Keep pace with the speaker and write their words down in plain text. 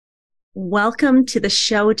Welcome to the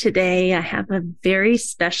show today. I have a very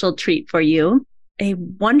special treat for you. A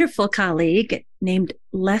wonderful colleague named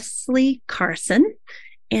Leslie Carson,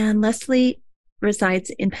 and Leslie resides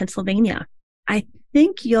in Pennsylvania. I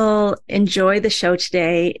think you'll enjoy the show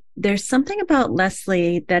today. There's something about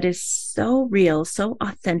Leslie that is so real, so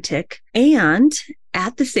authentic, and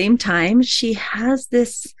at the same time, she has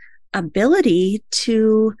this ability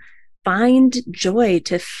to find joy,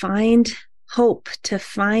 to find hope, to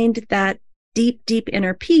find that deep, deep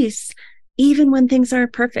inner peace, even when things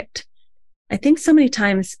aren't perfect. I think so many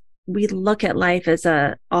times we look at life as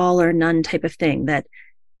a all or none type of thing, that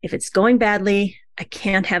if it's going badly, I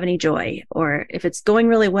can't have any joy, or if it's going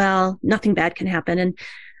really well, nothing bad can happen. And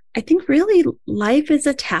I think really life is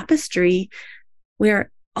a tapestry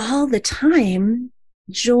where all the time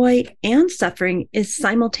joy and suffering is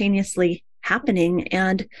simultaneously happening.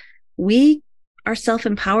 And we are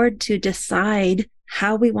self-empowered to decide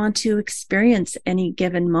how we want to experience any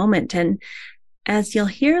given moment. And as you'll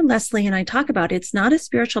hear Leslie and I talk about, it's not a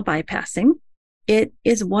spiritual bypassing. It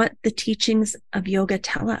is what the teachings of yoga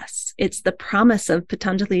tell us. It's the promise of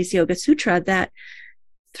Patanjali's Yoga Sutra that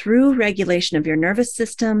through regulation of your nervous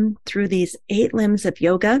system, through these 8 limbs of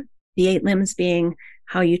yoga, the 8 limbs being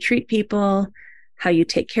how you treat people, how you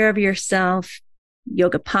take care of yourself,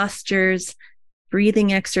 yoga postures,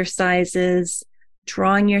 breathing exercises,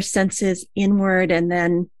 drawing your senses inward, and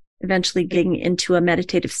then eventually getting into a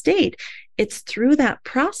meditative state. It's through that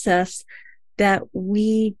process that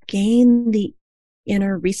we gain the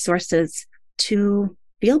inner resources to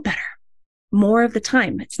feel better more of the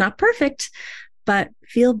time. It's not perfect, but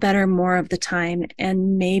feel better more of the time,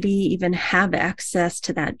 and maybe even have access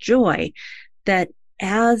to that joy that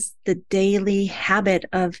as the daily habit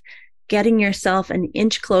of getting yourself an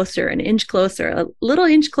inch closer, a little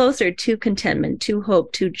inch closer to contentment, to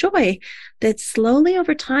hope, to joy, that slowly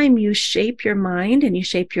over time you shape your mind and you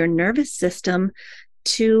shape your nervous system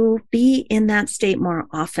to be in that state more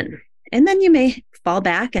often. And then you may fall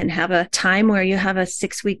back and have a time where you have a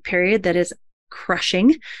 6-week period that is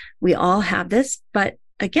crushing. We all have this, but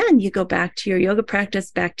again, you go back to your yoga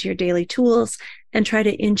practice, back to your daily tools, and try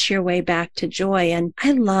to inch your way back to joy. And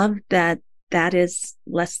I love that is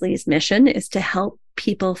Leslie's mission, is to help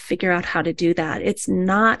people figure out how to do that. It's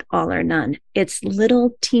not all or none. It's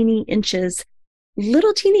little teeny inches,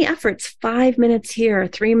 little teeny efforts, 5 minutes here,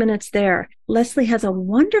 3 minutes there. Leslie has a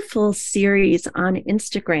wonderful series on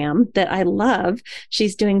Instagram that I love.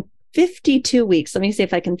 She's doing 52 weeks. Let me see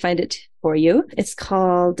if I can find it for you. It's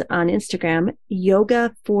called on Instagram,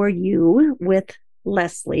 Yoga for You with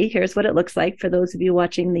Leslie. Here's what it looks like for those of you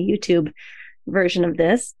watching the YouTube version of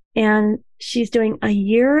this. And she's doing a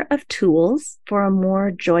year of tools for a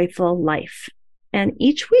more joyful life. And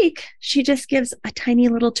each week, she just gives a tiny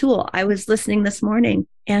little tool. I was listening this morning,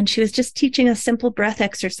 and she was just teaching a simple breath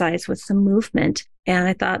exercise with some movement. And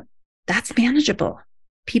I thought, that's manageable.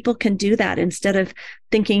 People can do that instead of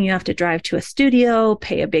thinking you have to drive to a studio,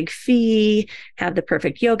 pay a big fee, have the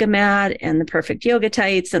perfect yoga mat and the perfect yoga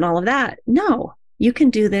tights and all of that. No, you can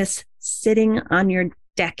do this sitting on your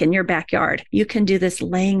deck in your backyard. You can do this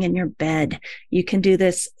laying in your bed. You can do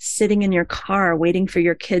this sitting in your car waiting for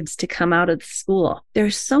your kids to come out of school.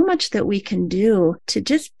 There's so much that we can do to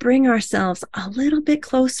just bring ourselves a little bit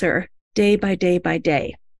closer day by day by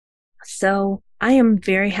day. So I am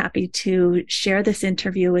very happy to share this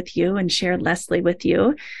interview with you and share Leslie with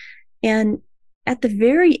you. And at the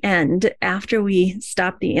very end, after we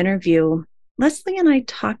stopped the interview, Leslie and I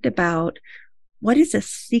talked about what is a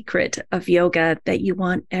secret of yoga that you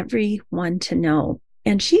want everyone to know?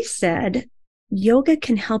 And she said, yoga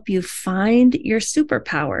can help you find your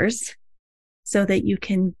superpowers so that you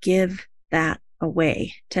can give that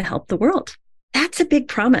away to help the world. That's a big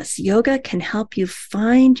promise. Yoga can help you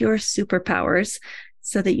find your superpowers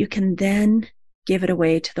so that you can then give it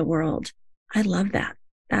away to the world. I love that.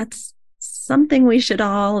 That's something we should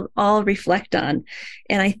all reflect on.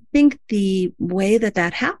 And I think the way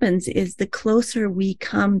that happens is the closer we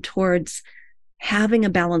come towards having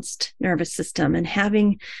a balanced nervous system and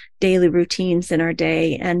having daily routines in our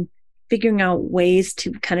day and figuring out ways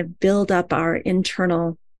to kind of build up our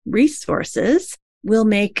internal resources, we'll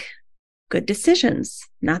make good decisions.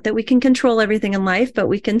 Not that we can control everything in life, but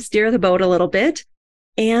we can steer the boat a little bit.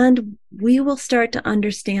 And we will start to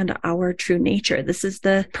understand our true nature. This is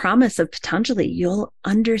the promise of Patanjali. You'll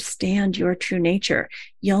understand your true nature.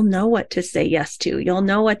 You'll know what to say yes to. You'll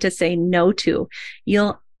know what to say no to.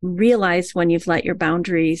 You'll realize when you've let your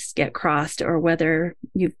boundaries get crossed or whether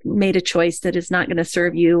you've made a choice that is not going to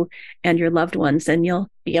serve you and your loved ones. And you'll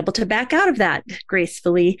be able to back out of that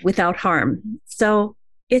gracefully without harm. So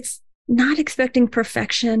it's not expecting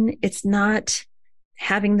perfection. It's not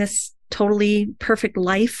having this totally perfect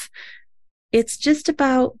life. It's just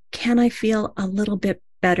about, can I feel a little bit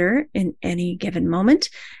better in any given moment?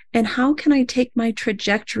 And how can I take my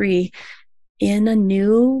trajectory in a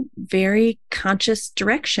new, very conscious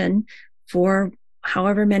direction for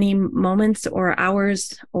however many moments or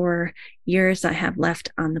hours or years I have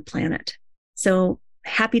left on the planet? So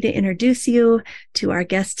happy to introduce you to our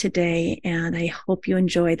guest today, and I hope you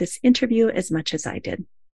enjoy this interview as much as I did.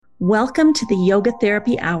 Welcome to the Yoga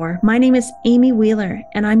Therapy Hour. My name is Amy Wheeler,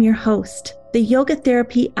 and I'm your host. The Yoga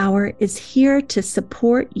Therapy Hour is here to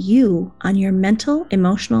support you on your mental,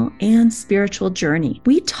 emotional, and spiritual journey.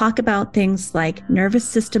 We talk about things like nervous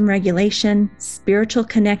system regulation, spiritual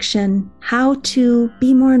connection, how to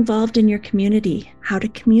be more involved in your community, how to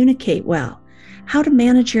communicate well, how to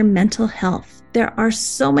manage your mental health. There are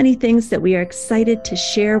so many things that we are excited to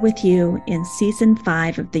share with you in Season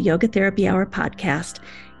 5 of the Yoga Therapy Hour podcast,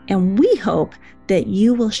 and we hope that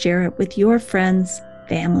you will share it with your friends,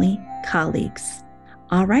 family, colleagues.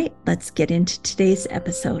 All right, let's get into today's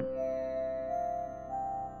episode.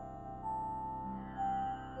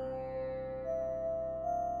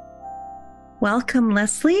 Welcome,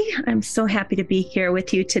 Leslie. I'm so happy to be here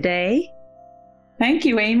with you today. Thank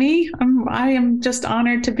you, Amy. I am just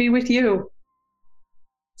honored to be with you.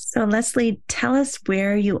 So, Leslie, tell us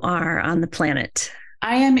where you are on the planet.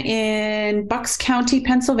 I am in Bucks County,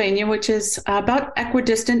 Pennsylvania, which is about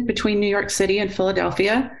equidistant between New York City and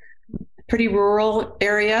Philadelphia. Pretty rural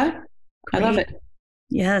area. Great. I love it.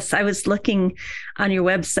 Yes, I was looking on your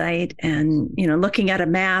website and, looking at a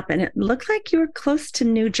map, and it looked like you were close to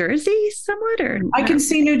New Jersey somewhat, or I can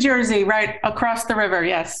see New Jersey right across the river.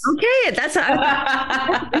 Yes. Okay, that's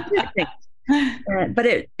interesting. But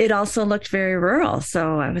it also looked very rural.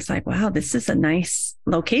 So I was like, wow, this is a nice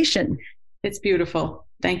location. It's beautiful.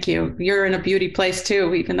 Thank you. You're in a beauty place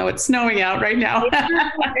too, even though it's snowing out right now.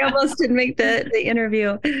 I almost didn't make the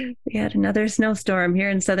interview. We had another snowstorm here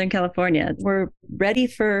in Southern California. We're ready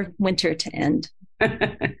for winter to end.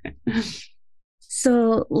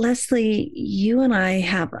 So, Leslie, you and I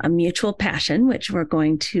have a mutual passion, which we're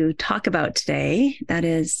going to talk about today. That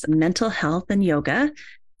is mental health and yoga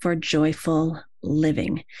for joyful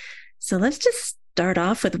living. So let's just start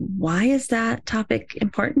off with, why is that topic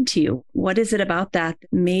important to you? What is it about that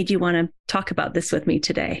made you want to talk about this with me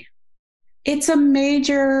today? It's a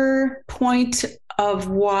major point of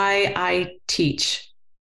why I teach.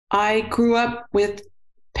 I grew up with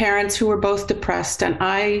parents who were both depressed, and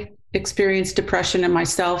I experienced depression in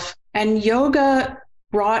myself. And yoga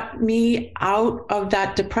brought me out of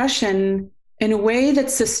that depression in a way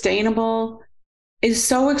that's sustainable, is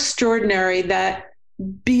so extraordinary that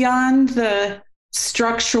beyond the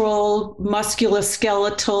structural,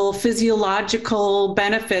 musculoskeletal, physiological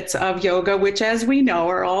benefits of yoga, which, as we know,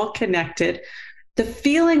 are all connected, the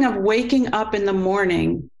feeling of waking up in the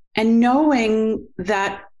morning and knowing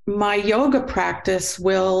that my yoga practice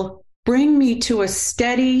will bring me to a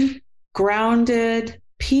steady, grounded,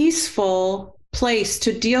 peaceful place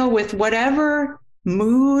to deal with whatever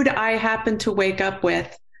mood I happen to wake up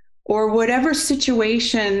with, or whatever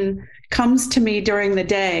situation comes to me during the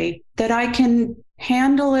day, that I can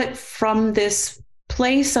handle it from this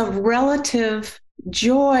place of relative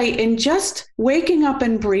joy in just waking up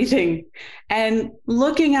and breathing and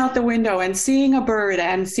looking out the window and seeing a bird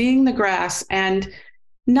and seeing the grass, and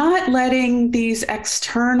not letting these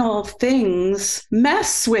external things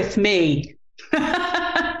mess with me.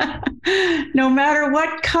 No matter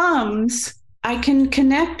what comes, I can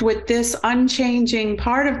connect with this unchanging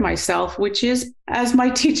part of myself, which is, as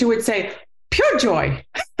my teacher would say, pure joy,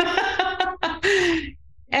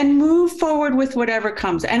 and move forward with whatever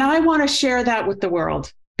comes. And I want to share that with the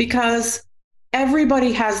world, because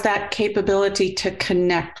everybody has that capability to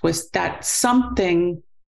connect with that something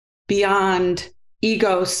beyond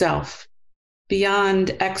ego self,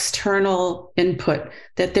 beyond external input,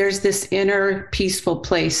 that there's this inner peaceful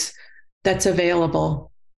place that's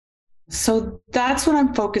available. So that's what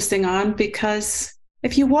I'm focusing on, because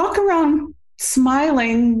if you walk around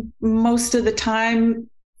smiling most of the time,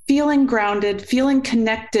 feeling grounded, feeling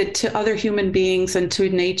connected to other human beings and to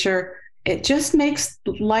nature, it just makes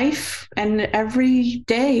life and every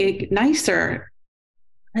day nicer.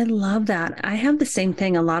 I love that. I have the same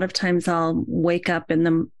thing. A lot of times I'll wake up in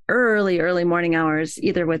the early morning hours,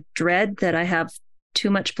 either with dread that I have too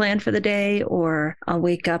much planned for the day, or I'll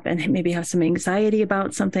wake up and maybe have some anxiety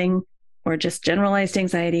about something, or just generalized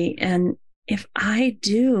anxiety. And if I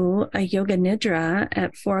do a yoga nidra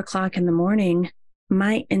at 4:00 in the morning,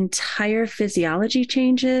 my entire physiology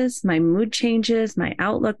changes, my mood changes, my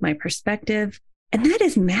outlook, my perspective. And that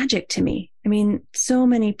is magic to me. I mean, so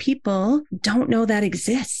many people don't know that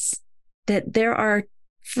exists, that there are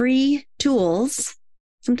free tools.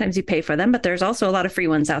 Sometimes you pay for them, but there's also a lot of free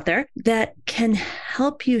ones out there that can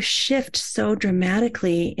help you shift so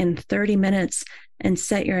dramatically in 30 minutes and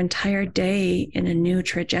set your entire day in a new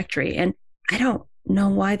trajectory. And I don't know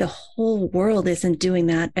why the whole world isn't doing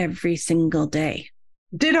that every single day.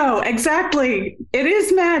 Ditto, exactly. It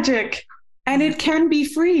is magic and it can be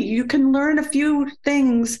free. You can learn a few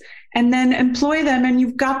things and then employ them, and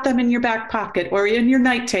you've got them in your back pocket or in your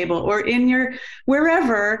night table or in your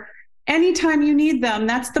wherever. Anytime you need them.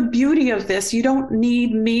 That's the beauty of this. You don't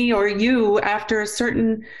need me or you after a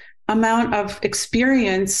certain amount of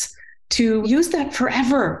experience to use that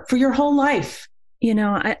forever, for your whole life. You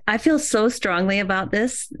know, I feel so strongly about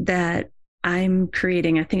this that I'm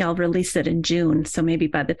creating, I think I'll release it in June. So maybe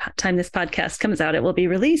by the time this podcast comes out, it will be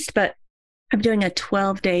released. But I'm doing a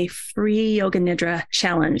 12-day free Yoga Nidra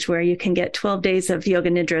challenge where you can get 12 days of Yoga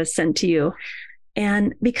Nidra sent to you.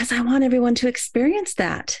 And because I want everyone to experience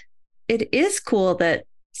that. It is cool that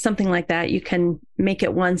something like that, you can make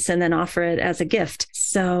it once and then offer it as a gift.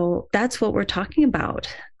 So that's what we're talking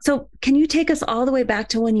about. So can you take us all the way back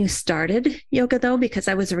to when you started yoga, though? Because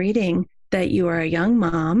I was reading that you are a young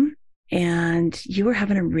mom and you were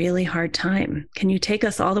having a really hard time. Can you take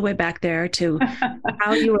us all the way back there to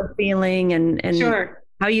how you were feeling and Sure.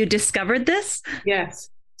 How you discovered this? Yes.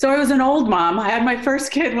 So I was an old mom. I had my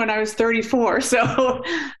first kid when I was 34, so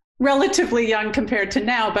relatively young compared to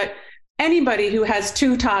now. But anybody who has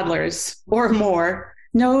 2 toddlers or more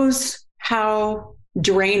knows how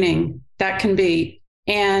draining that can be.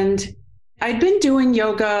 And I'd been doing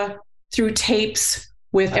yoga through tapes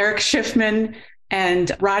with Eric Schiffman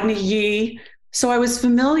and Rodney Yee. So I was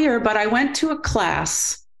familiar, but I went to a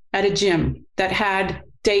class at a gym that had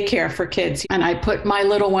daycare for kids. And I put my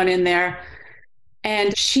little one in there.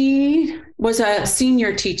 And she was a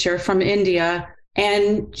senior teacher from India.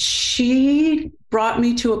 And she brought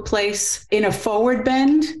me to a place in a forward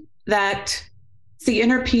bend that the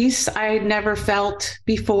inner peace I had never felt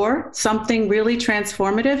before, something really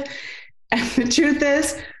transformative. And the truth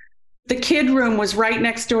is, the kid room was right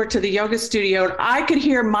next door to the yoga studio. And I could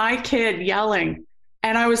hear my kid yelling.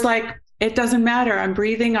 And I was like, it doesn't matter. I'm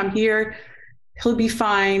breathing. I'm here. He'll be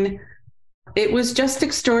fine. It was just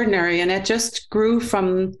extraordinary. And it just grew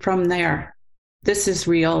from there. This is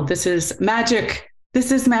real. This is magic.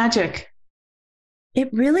 This is magic. It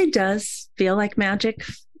really does feel like magic,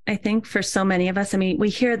 I think, for so many of us. I mean, we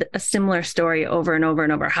hear a similar story over and over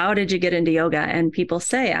and over. How did you get into yoga? And people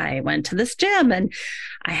say, I went to this gym and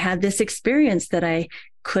I had this experience that I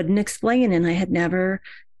couldn't explain and I had never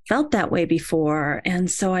felt that way before. And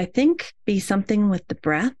so I think be something with the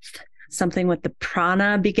breath, something with the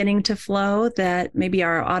prana beginning to flow, that maybe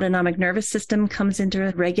our autonomic nervous system comes into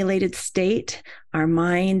a regulated state. Our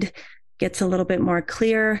mind gets a little bit more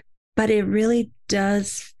clear, but it really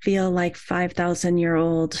does feel like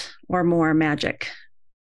 5,000-year-old or more magic.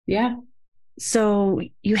 Yeah. So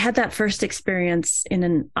you had that first experience in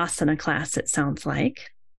an asana class, it sounds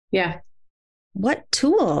like. Yeah. What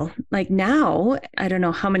tool, like now, I don't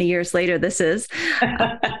know how many years later this is,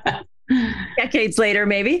 decades later,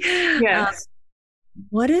 maybe. Yes.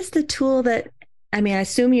 What is the tool that, I mean, I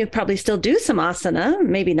assume you probably still do some asana,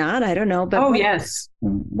 maybe not, I don't know. But yes.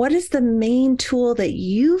 What is the main tool that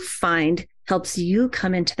you find helps you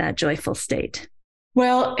come into that joyful state?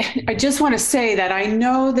 Well, I just want to say that I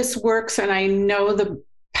know this works and I know the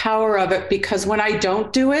power of it, because when I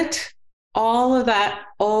don't do it, all of that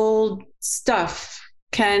old stuff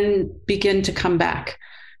can begin to come back.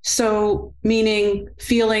 So meaning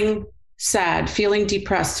feeling sad, feeling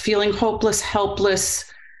depressed, feeling hopeless, helpless,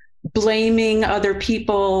 blaming other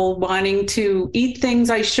people, wanting to eat things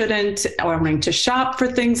I shouldn't, or wanting to shop for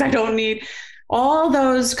things I don't need. All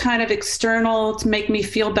those kind of external to make me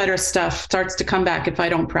feel better stuff starts to come back if I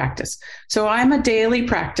don't practice. So I'm a daily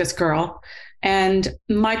practice girl. And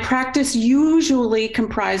my practice usually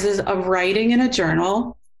comprises of writing in a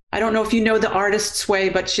journal. I don't know if you know The Artist's Way,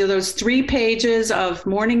 but those 3 pages of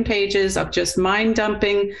morning pages of just mind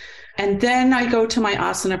dumping. And then I go to my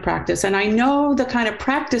asana practice. And I know the kind of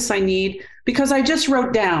practice I need because I just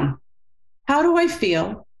wrote down, how do I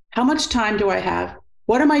feel? How much time do I have?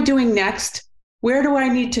 What am I doing next? Where do I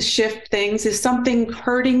need to shift things? Is something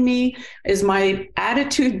hurting me? Is my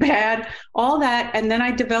attitude bad? All that. And then I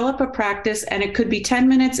develop a practice, and it could be 10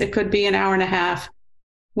 minutes. It could be an hour and a half.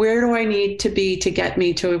 Where do I need to be to get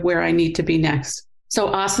me to where I need to be next? So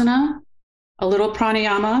asana, a little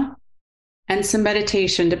pranayama, and some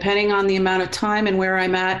meditation, depending on the amount of time and where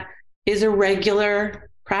I'm at, is a regular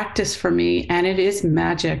practice for me. And it is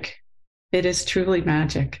magic. It is truly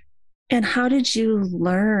magic. And how did you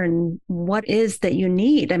learn what is that you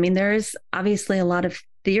need? I mean, there's obviously a lot of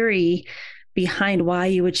theory behind why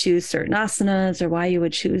you would choose certain asanas or why you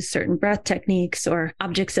would choose certain breath techniques or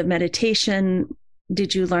objects of meditation.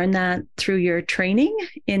 Did you learn that through your training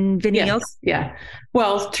in Vinyasa Yoga? Yeah.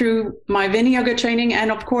 Well, through my Vinyasa Yoga training,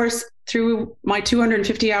 and of course, through my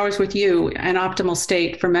 250 hours with you and Optimal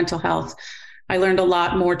State for mental health, I learned a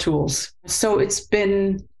lot more tools. So it's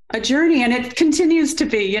been a journey, and it continues to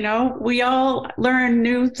be. We all learn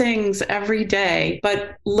new things every day,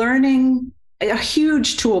 but learning a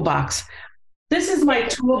huge toolbox. This is my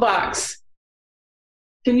toolbox.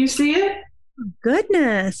 Can you see it?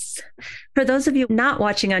 Goodness. For those of you not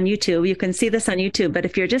watching on YouTube, you can see this on YouTube, but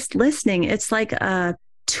if you're just listening, it's like a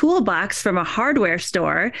toolbox from a hardware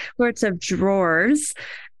store where it's of drawers,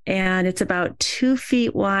 and it's about 2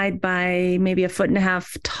 feet wide by maybe 1.5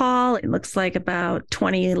 feet tall. It looks like about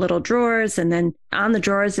 20 little drawers. And then on the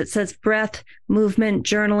drawers, it says breath, movement,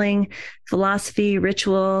 journaling, philosophy,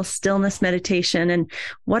 ritual, stillness, meditation. And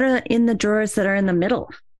what are in the drawers that are in the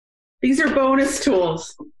middle? These are bonus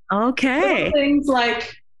tools. Okay. Little things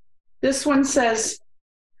like this one says,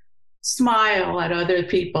 smile at other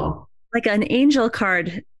people. Like an angel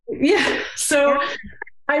card. Yeah. So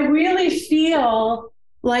I really feel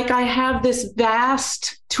like I have this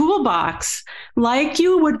vast toolbox, like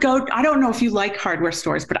you would go. I don't know if you like hardware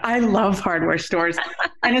stores, but I love hardware stores,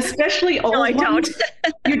 and especially old No, I ones.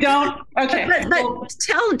 don't. You don't? Okay.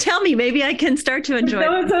 But tell me, maybe I can start to enjoy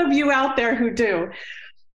those of you out there who do.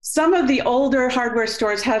 Some of the older hardware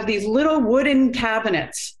stores have these little wooden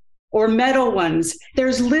cabinets or metal ones.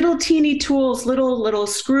 There's little teeny tools, little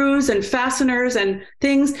screws and fasteners and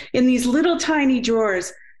things in these little tiny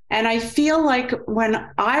drawers. And I feel like when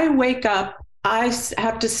I wake up, I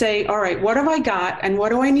have to say, all right, what have I got? And what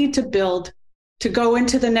do I need to build to go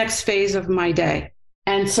into the next phase of my day?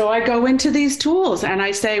 And so I go into these tools and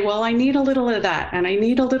I say, well, I need a little of that. And I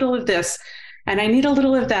need a little of this. And I need a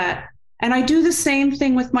little of that. And I do the same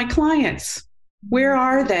thing with my clients. Where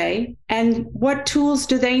are they? And what tools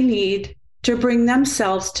do they need to bring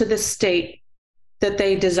themselves to the state that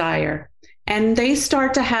they desire? And they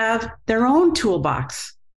start to have their own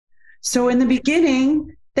toolbox. So in the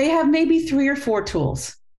beginning, they have maybe 3 or 4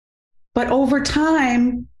 tools. But over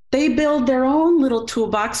time, they build their own little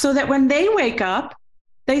toolbox so that when they wake up,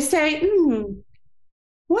 they say,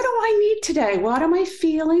 what do I need today? What am I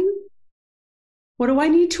feeling? What do I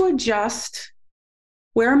need to adjust?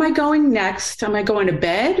 Where am I going next? Am I going to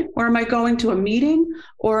bed, or am I going to a meeting,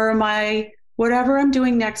 or am I whatever I'm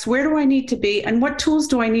doing next? Where do I need to be? And what tools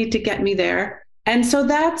do I need to get me there? And so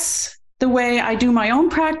that's the way I do my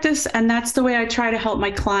own practice. And that's the way I try to help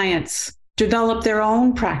my clients develop their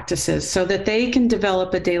own practices so that they can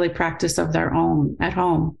develop a daily practice of their own at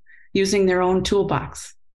home using their own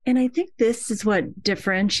toolbox. And I think this is what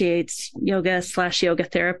differentiates yoga/yoga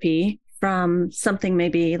therapy from something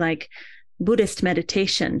maybe like Buddhist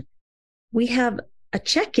meditation. We have a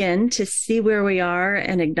check-in to see where we are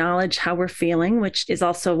and acknowledge how we're feeling, which is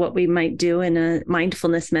also what we might do in a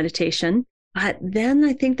mindfulness meditation. But then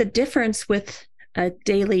I think the difference with a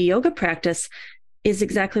daily yoga practice is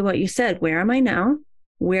exactly what you said. Where am I now?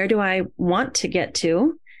 Where do I want to get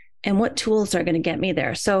to? And what tools are going to get me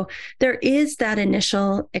there? So there is that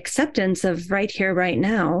initial acceptance of right here, right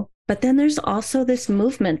now. But then there's also this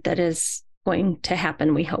movement that is going to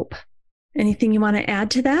happen, we hope. Anything you want to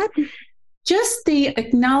add to that? Just the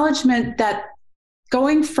acknowledgement that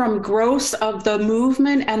going from gross of the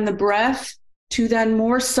movement and the breath to then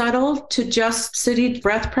more subtle to just sitting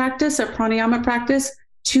breath practice, a pranayama practice,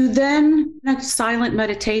 to then a silent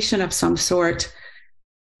meditation of some sort,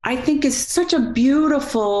 I think is such a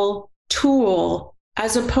beautiful tool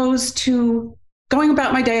as opposed to going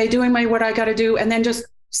about my day, doing what I got to do, and then just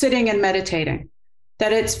sitting and meditating.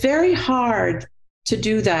 That it's very hard to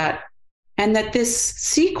do that. And that this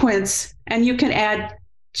sequence, and you can add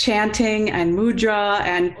chanting and mudra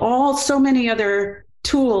and so many other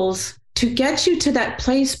tools to get you to that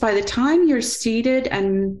place. By the time you're seated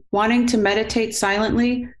and wanting to meditate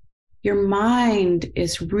silently, your mind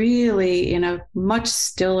is really in a much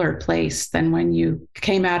stiller place than when you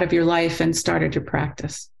came out of your life and started your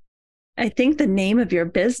practice. I think the name of your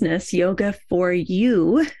business, Yoga for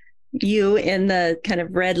You in the kind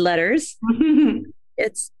of red letters,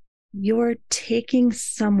 it's you're taking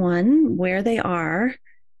someone where they are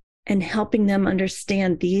and helping them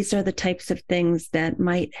understand these are the types of things that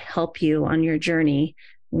might help you on your journey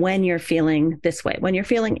when you're feeling this way. When you're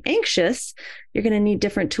feeling anxious, you're going to need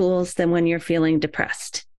different tools than when you're feeling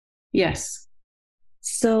depressed. Yes.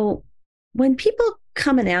 So when people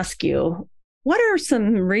come and ask you, What are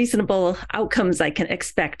some reasonable outcomes I can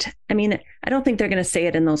expect? I mean, I don't think they're going to say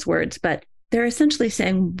it in those words, but they're essentially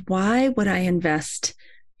saying, why would I invest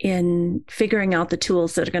in figuring out the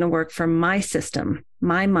tools that are going to work for my system,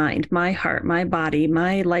 my mind, my heart, my body,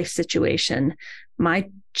 my life situation, my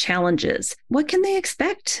challenges? What can they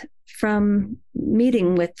expect from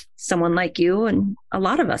meeting with someone like you and a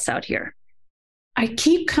lot of us out here? I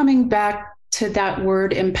keep coming back to that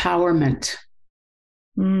word empowerment.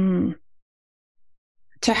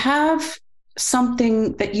 To have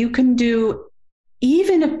something that you can do,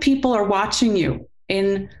 even if people are watching you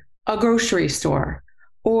in a grocery store,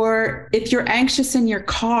 or if you're anxious in your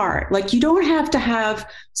car, like you don't have to have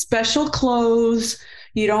special clothes.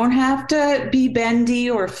 You don't have to be bendy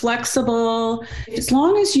or flexible. As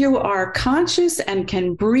long as you are conscious and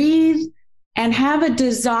can breathe and have a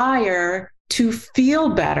desire to feel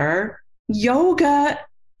better, yoga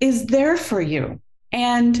is there for you.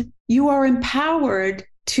 And you are empowered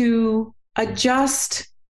to adjust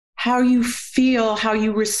how you feel, how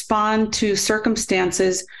you respond to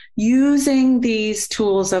circumstances using these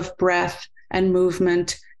tools of breath and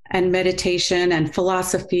movement and meditation and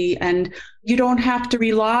philosophy. And you don't have to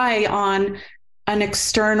rely on an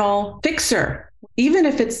external fixer, even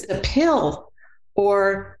if it's a pill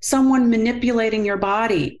or someone manipulating your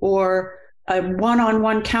body or a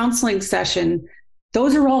one-on-one counseling session.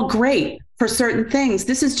 Those are all great for certain things.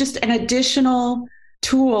 This is just an additional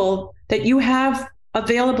tool that you have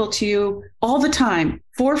available to you all the time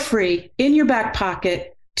for free in your back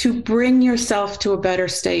pocket to bring yourself to a better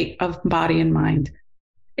state of body and mind.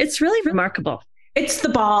 It's really remarkable. It's the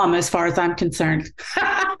bomb as far as I'm concerned.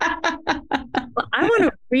 Well, I want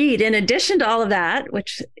to read, in addition to all of that,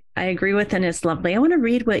 which I agree with and is lovely, I want to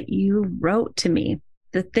read what you wrote to me.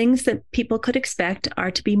 The things that people could expect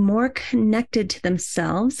are to be more connected to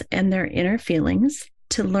themselves and their inner feelings,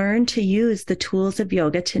 to learn to use the tools of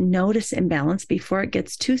yoga to notice imbalance before it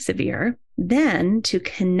gets too severe, then to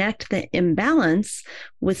connect the imbalance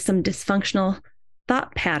with some dysfunctional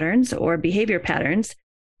thought patterns or behavior patterns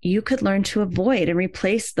you could learn to avoid and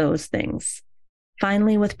replace those things.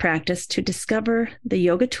 Finally, with practice, to discover the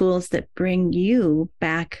yoga tools that bring you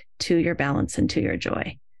back to your balance and to your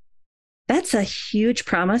joy. That's a huge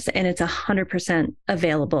promise, and it's 100%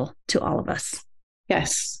 available to all of us.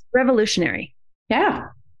 Yes. Revolutionary. Yeah.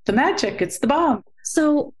 The magic. It's the bomb.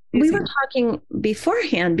 So we were talking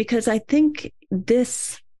beforehand because I think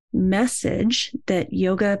this message that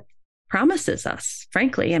yoga promises us,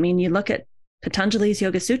 frankly, I mean, you look at Patanjali's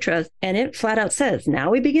Yoga Sutra, and it flat out says,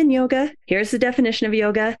 now we begin yoga. Here's the definition of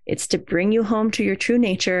yoga. It's to bring you home to your true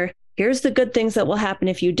nature. Here's the good things that will happen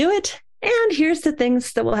if you do it. And here's the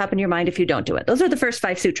things that will happen in your mind if you don't do it. Those are the first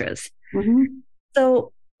 5 sutras. Mm-hmm.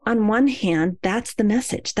 So on one hand, that's the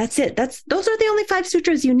message. That's it. Those are the only 5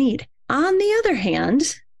 sutras you need. On the other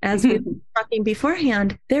hand, as we were talking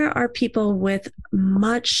beforehand, there are people with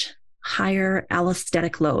much higher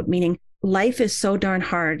allostatic load, meaning life is so darn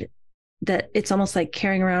hard that it's almost like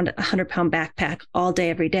carrying around a 100-pound backpack all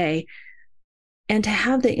day, every day. And to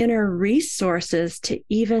have the inner resources to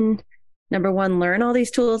even, number one, learn all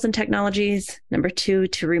these tools and technologies. Number 2,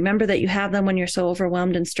 to remember that you have them when you're so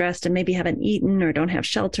overwhelmed and stressed and maybe haven't eaten or don't have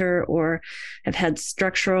shelter or have had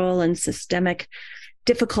structural and systemic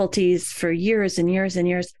difficulties for years and years and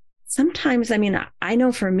years. Sometimes, I mean, I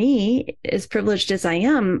know for me, as privileged as I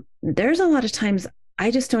am, there's a lot of times I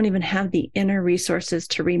just don't even have the inner resources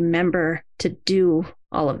to remember to do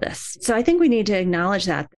all of this. So I think we need to acknowledge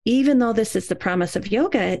that even though this is the promise of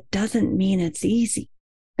yoga, it doesn't mean it's easy.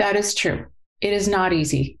 That is true. It is not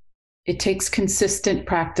easy. It takes consistent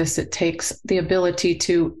practice. It takes the ability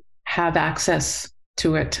to have access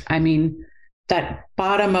to it. I mean, that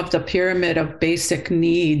bottom of the pyramid of basic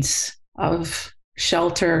needs of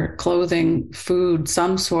shelter, clothing, food,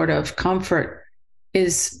 some sort of comfort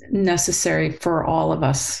is necessary for all of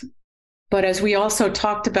us. But as we also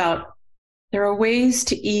talked about, there are ways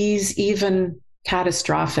to ease even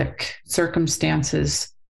catastrophic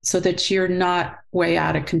circumstances so that you're not way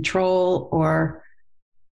out of control or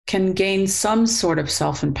can gain some sort of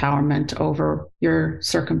self-empowerment over your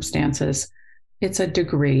circumstances. It's a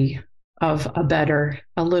degree of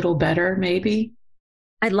a little better, maybe.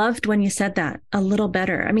 I loved when you said that, a little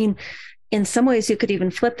better. I mean, in some ways you could even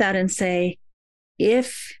flip that and say,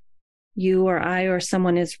 if you or I or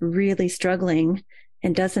someone is really struggling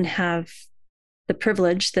and doesn't have the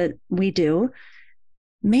privilege that we do,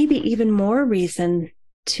 maybe even more reason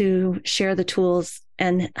to share the tools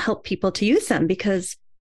and help people to use them, because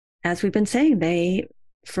as we've been saying, they,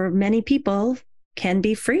 for many people, can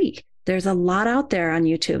be free. There's a lot out there on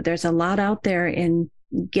YouTube. There's a lot out there in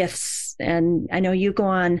gifts. And I know you go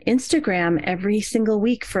on Instagram every single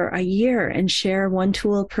week for a year and share one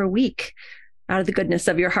tool per week out of the goodness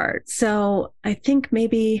of your heart. So I think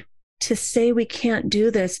maybe to say we can't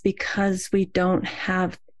do this because we don't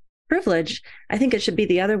have privilege, I think it should be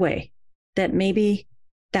the other way, that maybe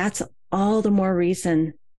that's all the more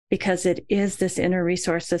reason, because it is this inner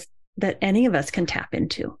resources that any of us can tap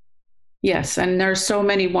into. Yes. And there's so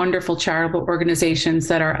many wonderful charitable organizations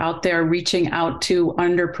that are out there reaching out to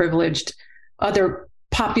underprivileged other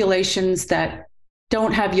populations that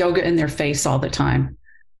don't have yoga in their face all the time.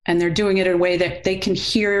 And they're doing it in a way that they can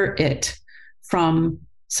hear it from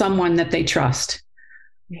someone that they trust,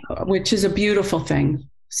 which is a beautiful thing.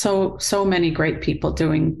 So many great people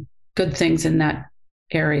doing good things in that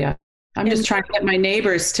area. I'm just trying to get my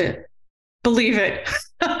neighbors to believe it.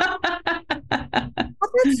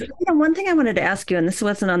 That's one thing I wanted to ask you, and this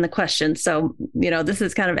wasn't on the question. So, this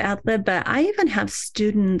is kind of ad lib, but I even have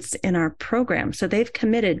students in our program. So they've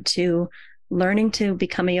committed to learning to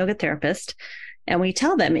become a yoga therapist. And we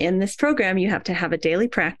tell them in this program, you have to have a daily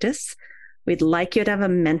practice. We'd like you to have a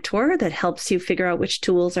mentor that helps you figure out which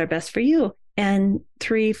tools are best for you. And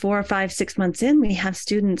 3, 4, 5, 6 months in, we have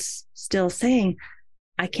students still saying,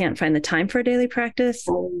 I can't find the time for a daily practice.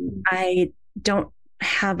 I don't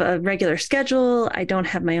have a regular schedule. I don't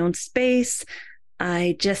have my own space.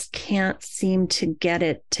 I just can't seem to get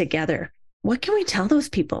it together. What can we tell those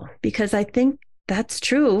people? Because I think that's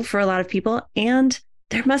true for a lot of people, and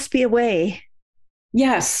there must be a way.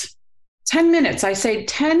 Yes. 10 minutes. I say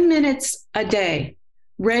 10 minutes a day,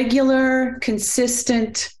 regular,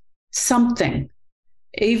 consistent something,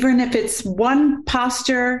 even if it's one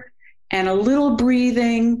posture and a little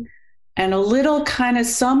breathing and a little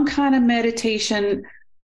some kind of meditation,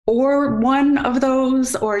 or one of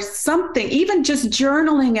those, or something, even just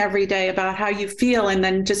journaling every day about how you feel and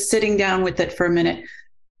then just sitting down with it for a minute.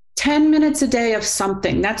 10 minutes a day of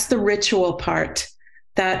something. That's the ritual part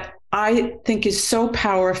that I think is so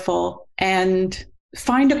powerful. And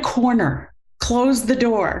find a corner, close the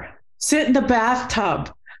door, sit in the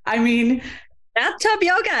bathtub. I mean, bathtub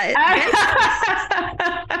yoga.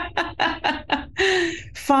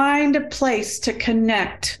 Find a place to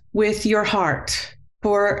connect with your heart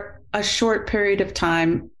for a short period of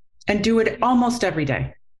time and do it almost every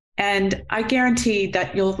day. And I guarantee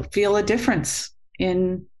that you'll feel a difference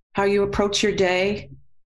in how you approach your day,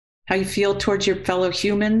 how you feel towards your fellow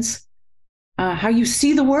humans, how you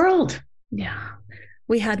see the world. Yeah.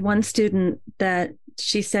 We had one student that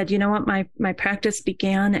she said, you know what, my practice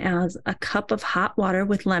began as a cup of hot water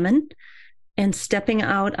with lemon and stepping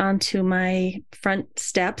out onto my front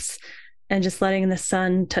steps and just letting the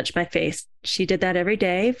sun touch my face. She did that every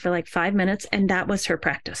day for like 5 minutes, and that was her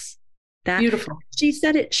practice. Beautiful. She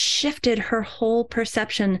said it shifted her whole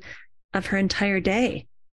perception of her entire day.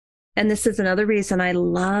 And this is another reason I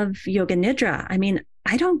love Yoga Nidra. I mean,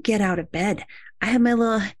 I don't get out of bed. I have my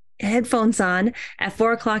little headphones on at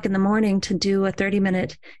 4:00 in the morning to do a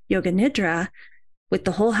 30-minute Yoga Nidra with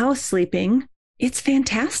the whole house sleeping. It's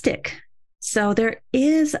fantastic. So there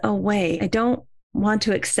is a way. I don't want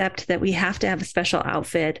to accept that we have to have a special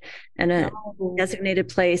outfit and a designated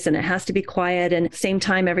place and it has to be quiet and same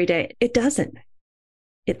time every day. It doesn't.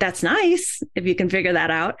 That's nice if you can figure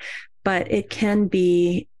that out, but it can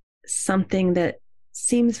be something that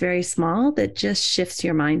seems very small that just shifts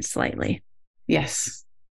your mind slightly. Yes.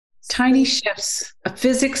 Tiny shifts, a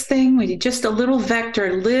physics thing, we just a little vector,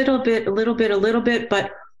 a little bit,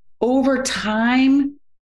 but over time,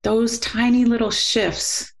 those tiny little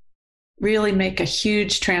shifts really make a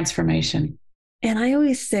huge transformation. And I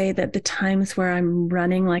always say that the times where I'm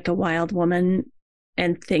running like a wild woman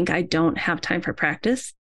and think I don't have time for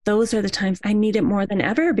practice, those are the times I need it more than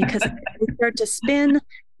ever, because I start to spin,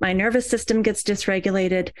 my nervous system gets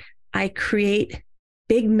dysregulated. I create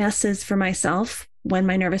big messes for myself when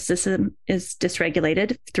my nervous system is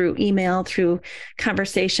dysregulated through email, through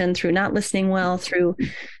conversation, through not listening well, through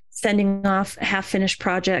sending off half-finished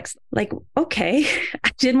projects. Like, okay,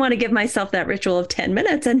 I didn't want to give myself that ritual of 10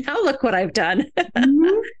 minutes, and now look what I've done.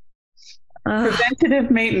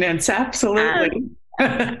 Preventative maintenance, absolutely.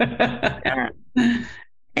 And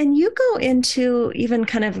you go into even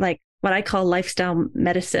kind of like what I call lifestyle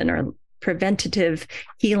medicine or preventative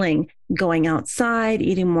healing, going outside,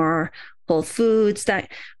 eating more whole foods.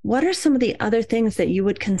 What are some of the other things that you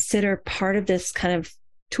would consider part of this kind of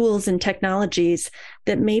tools and technologies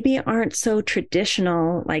that maybe aren't so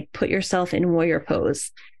traditional, like put yourself in warrior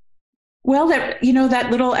pose? Well, that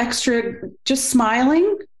little extra, just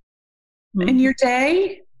smiling in your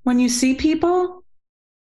day when you see people,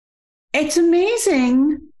 it's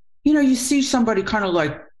amazing. You see somebody kind of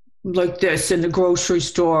like like this in the grocery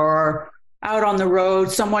store or out on the road,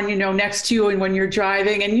 someone you know next to you, and when you're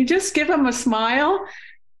driving, and you just give them a smile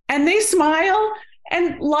and they smile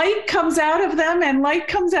and light comes out of them and light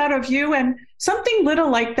comes out of you, and something little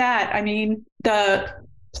like that. I mean, the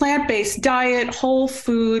plant-based diet, whole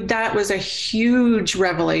food, that was a huge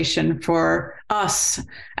revelation for us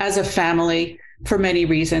as a family for many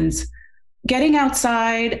reasons. Getting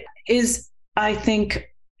outside is, I think,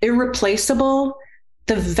 irreplaceable.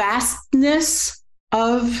 The vastness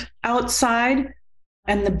of outside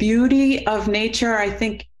and the beauty of nature, I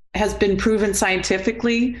think, has been proven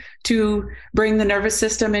scientifically to bring the nervous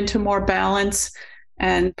system into more balance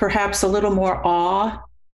and perhaps a little more awe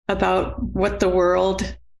about what the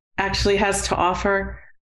world actually has to offer.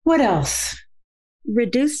 What else?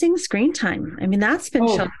 Reducing screen time. I mean, that's been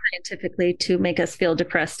shown scientifically to make us feel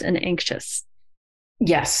depressed and anxious.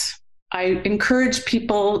 Yes. I encourage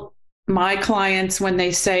people, my clients, when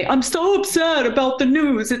they say, I'm so upset about the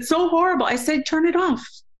news, it's so horrible, I say, turn it off.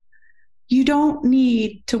 You don't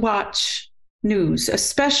need to watch news,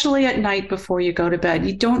 especially at night before you go to bed.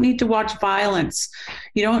 You don't need to watch violence.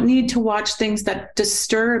 You don't need to watch things that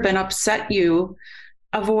disturb and upset you.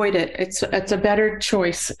 Avoid it. It's a better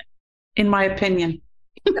choice, in my opinion.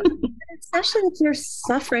 Especially if you're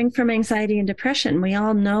suffering from anxiety and depression. We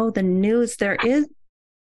all know the news, there is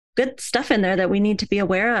good stuff in there that we need to be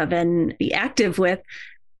aware of and be active with,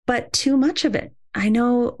 but too much of it. I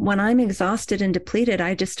know when I'm exhausted and depleted,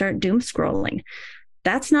 I just start doom scrolling.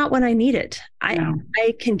 That's not when I need it. I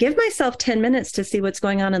can give myself 10 minutes to see what's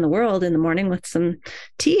going on in the world in the morning with some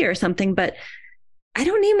tea or something, but I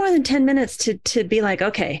don't need more than 10 minutes to be like,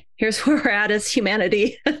 okay, here's where we're at as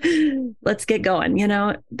humanity. Let's get going. You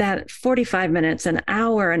know, that 45 minutes, an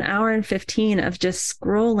hour and 15 of just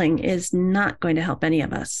scrolling is not going to help any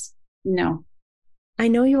of us. No. I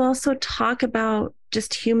know you also talk about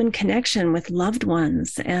just human connection with loved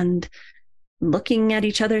ones and looking at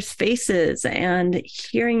each other's faces and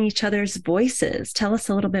hearing each other's voices. Tell us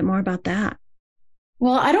a little bit more about that.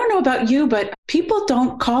 Well, I don't know about you, but people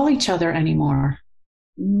don't call each other anymore.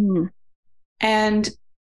 And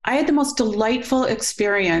I had the most delightful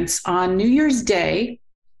experience on New Year's Day.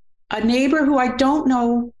 A neighbor who I don't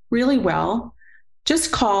know really well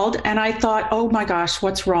just called, and I thought, oh my gosh,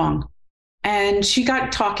 what's wrong? And she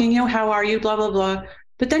got talking, how are you? Blah, blah, blah.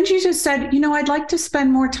 But then she just said, I'd like to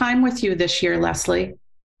spend more time with you this year, Leslie.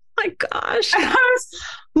 My gosh.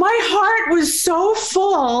 My heart was so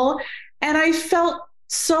full, and I felt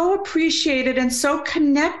so appreciated and so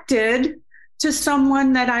connected to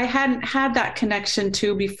someone that I hadn't had that connection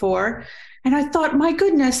to before. And I thought, my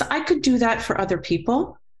goodness, I could do that for other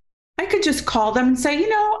people. I could just call them and say,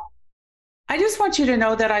 I just want you to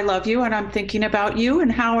know that I love you and I'm thinking about you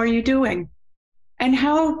and how are you doing? And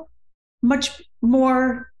how much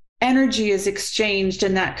more energy is exchanged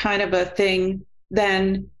in that kind of a thing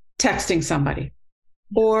than texting somebody.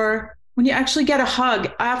 Or when you actually get a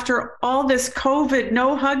hug after all this COVID,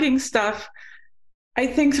 no hugging stuff. I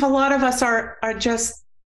think a lot of us are just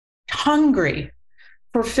hungry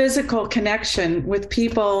for physical connection with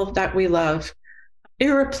people that we love.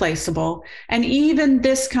 Irreplaceable. And even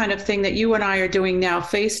this kind of thing that you and I are doing now,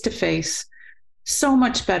 face to face, so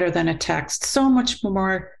much better than a text, so much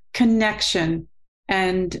more connection,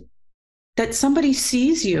 and that somebody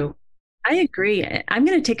sees you. I agree. I'm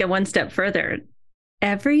going to take it one step further.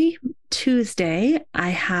 Every Tuesday, I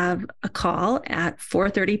have a call at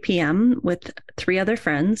 4:30 p.m. with 3 other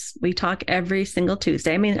friends. We talk every single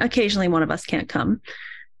Tuesday. I mean, occasionally one of us can't come.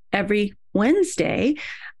 Every Wednesday,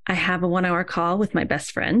 I have a 1-hour call with my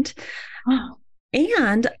best friend. Oh.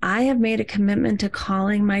 And I have made a commitment to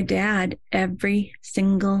calling my dad every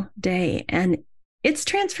single day. And it's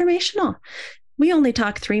transformational. We only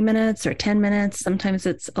talk 3 minutes or 10 minutes. Sometimes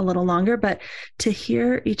it's a little longer, but to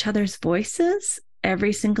hear each other's voices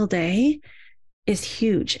every single day is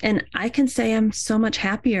huge. And I can say I'm so much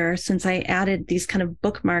happier since I added these kind of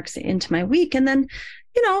bookmarks into my week. And then,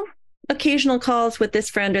 occasional calls with this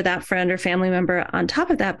friend or that friend or family member on top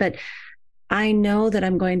of that. But I know that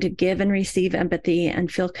I'm going to give and receive empathy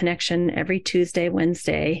and feel connection every Tuesday,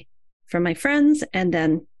 Wednesday from my friends, and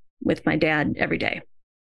then with my dad every day.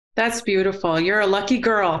 That's beautiful. You're a lucky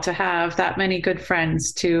girl to have that many good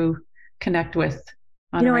friends to connect with.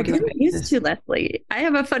 I didn't used to, Leslie. I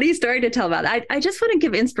have a funny story to tell about it. I just want to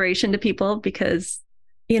give inspiration to people because,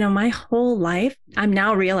 my whole life, I'm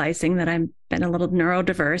now realizing that I've been a little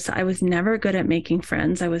neurodiverse. I was never good at making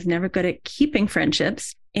friends. I was never good at keeping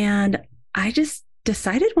friendships. And I just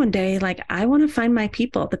decided one day, I want to find my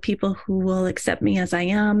people, the people who will accept me as I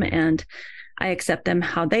am, and I accept them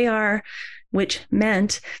how they are, which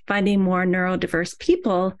meant finding more neurodiverse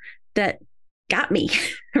people that got me,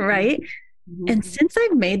 right? Mm-hmm. And since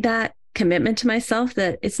I've made that commitment to myself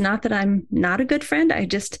that it's not that I'm not a good friend, I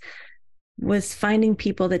just was finding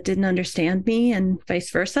people that didn't understand me and vice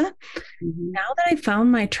versa. Mm-hmm. Now that I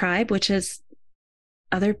found my tribe, which is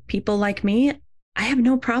other people like me, I have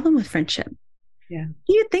no problem with friendship. Yeah.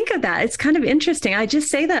 You think of that. It's kind of interesting. I just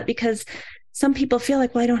say that because some people feel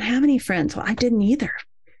like, well, I don't have any friends. Well, I didn't either,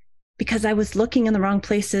 because I was looking in the wrong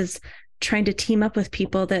places, trying to team up with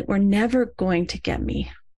people that were never going to get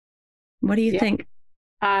me. What do you think?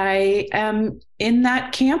 I am in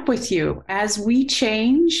that camp with you. As we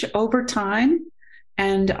change over time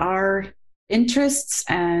and our interests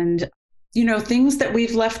and, things that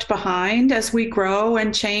we've left behind as we grow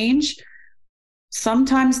and change,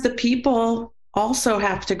 sometimes the people also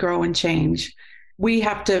have to grow and change. We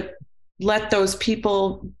have to let those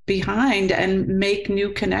people behind and make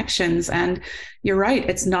new connections. And you're right,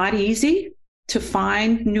 it's not easy to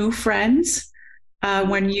find new friends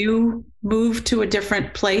when you move to a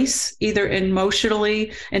different place, either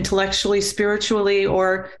emotionally, intellectually, spiritually,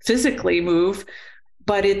 or physically move.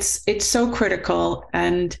 But it's so critical.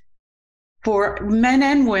 And for men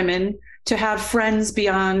and women to have friends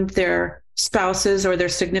beyond their spouses or their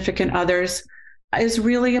significant others is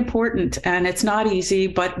really important. And it's not easy,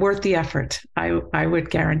 but worth the effort, I would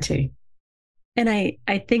guarantee. And I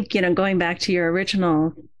think, going back to your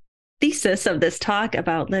original thesis of this talk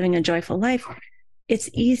about living a joyful life, it's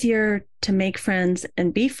easier to make friends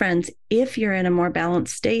and be friends if you're in a more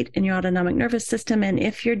balanced state in your autonomic nervous system. And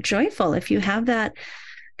if you're joyful, if you have that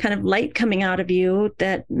kind of light coming out of you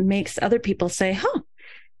that makes other people say, oh,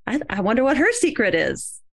 I wonder what her secret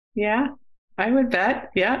is. Yeah, I would bet.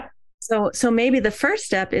 Yeah. So maybe the first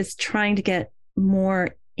step is trying to get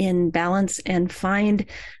more in balance and find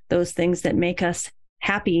those things that make us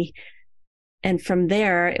happy. And from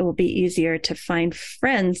there, it will be easier to find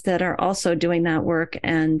friends that are also doing that work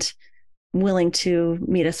and willing to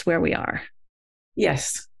meet us where we are.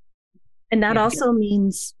 Yes. And that also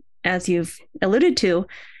means, as you've alluded to,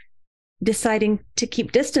 deciding to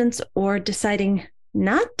keep distance or deciding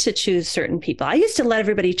not to choose certain people. I used to let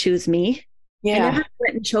everybody choose me. Yeah. I never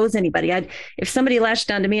went and chose anybody. If somebody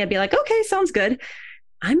latched onto me, I'd be like, okay, sounds good.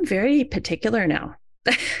 I'm very particular now.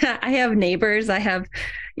 I have neighbors. I have,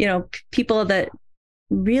 people that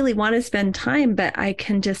really want to spend time, but I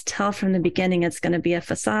can just tell from the beginning, it's going to be a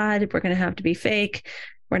facade. We're going to have to be fake.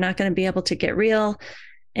 We're not going to be able to get real.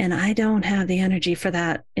 And I don't have the energy for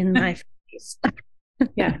that in my face.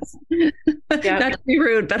 Yes. Not to be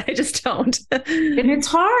rude, but I just don't. And it's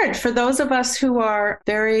hard for those of us who are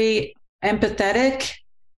very empathetic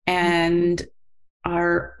and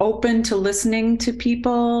are open to listening to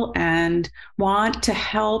people and want to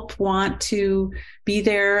help, want to be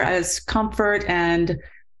there as comfort and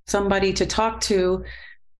somebody to talk to.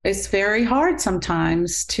 It's very hard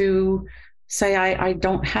sometimes to say, I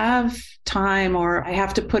don't have time, or I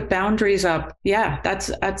have to put boundaries up. Yeah,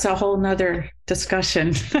 that's a whole nother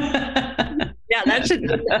discussion. Yeah, that should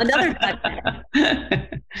be another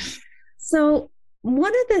time. So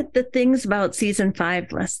one of the things about season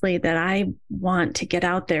 5, Leslie, that I want to get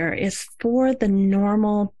out there is for the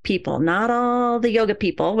normal people, not all the yoga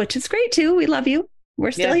people, which is great too. We love you.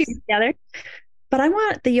 We're still here together. But I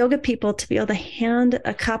want the yoga people to be able to hand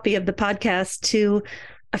a copy of the podcast to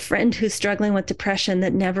a friend who's struggling with depression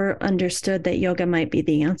that never understood that yoga might be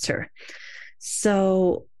the answer.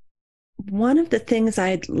 So one of the things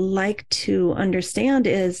I'd like to understand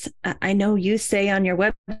is, I know you say on your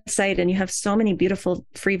website, and you have so many beautiful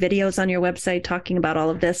free videos on your website talking about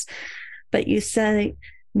all of this, but you say,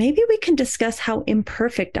 maybe we can discuss how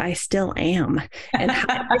imperfect I still am and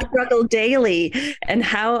how I struggle daily and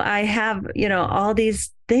how I have, all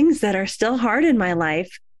these things that are still hard in my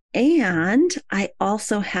life. And I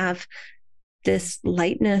also have this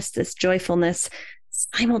lightness, this joyfulness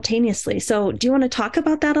simultaneously. So do you want to talk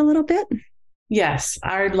about that a little bit? Yes,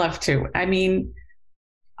 I'd love to. I mean,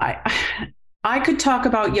 I could talk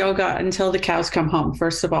about yoga until the cows come home,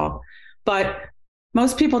 first of all, but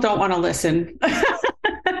most people don't want to listen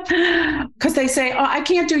because they say, oh, I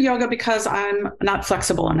can't do yoga because I'm not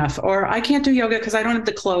flexible enough, or I can't do yoga because I don't have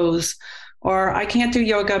the clothes, or I can't do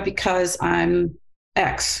yoga because I'm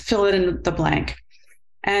X, fill it in the blank.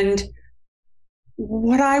 And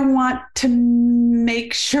what I want to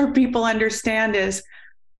make sure people understand is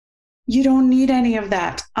you don't need any of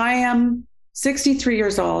that. I am 63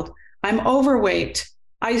 years old. I'm overweight.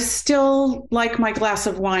 I still like my glass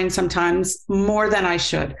of wine sometimes more than I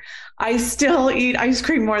should. I still eat ice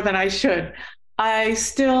cream more than I should. I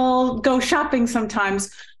still go shopping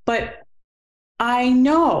sometimes, but I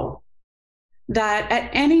know that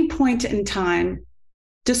at any point in time,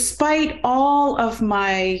 despite all of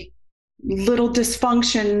my little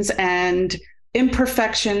dysfunctions and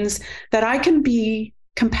imperfections, that I can be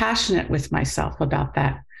compassionate with myself about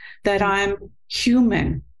that I'm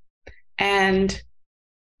human, and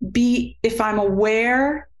if I'm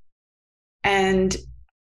aware and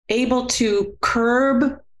able to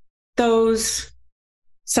curb those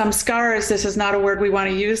samskaras, this is not a word we want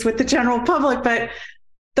to use with the general public, but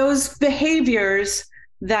those behaviors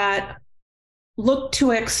that look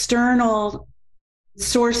to external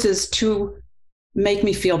sources to make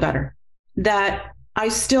me feel better, that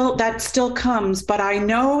still comes, but I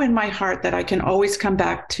know in my heart that I can always come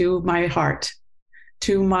back to my heart,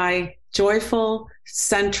 to my joyful,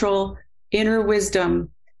 central inner wisdom,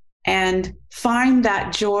 and find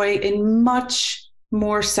that joy in much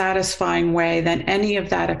more satisfying way than any of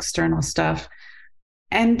that external stuff.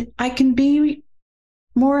 And I can be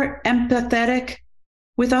more empathetic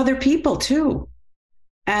with other people too,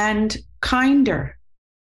 and kinder.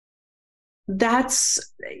 That's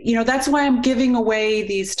why I'm giving away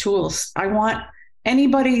these tools. I want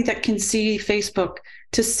anybody that can see Facebook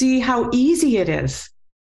to see how easy it is,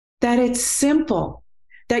 that it's simple,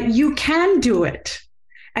 that you can do it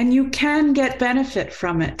and you can get benefit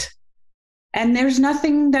from it. And there's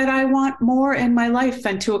nothing that I want more in my life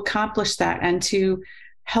than to accomplish that and to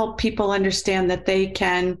help people understand that they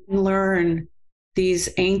can learn these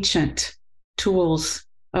ancient tools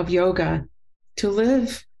of yoga to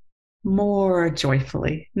live more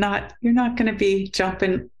joyfully. You're not going to be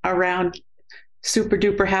jumping around super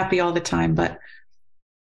duper happy all the time, but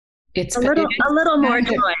it's a little more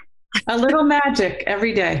joy, a little magic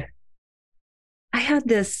every day. I had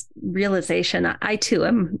this realization. I too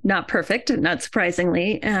am not perfect, not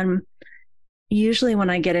surprisingly. And usually when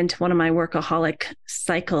I get into one of my workaholic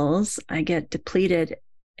cycles, I get depleted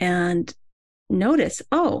and notice,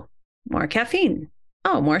 oh, more caffeine.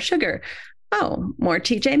 Oh, more sugar. Oh, more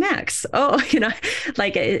TJ Maxx. Oh,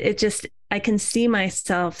 like it just, I can see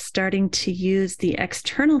myself starting to use the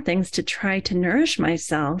external things to try to nourish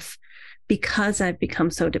myself because I've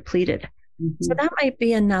become so depleted. Mm-hmm. So that might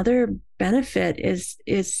be another benefit is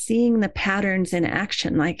seeing the patterns in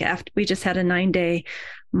action. Like after we just had a 9-day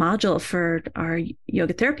module for our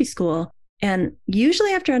yoga therapy school. And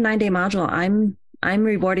usually after a 9-day module, I'm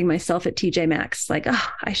rewarding myself at TJ Maxx. Like,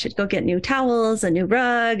 oh, I should go get new towels, a new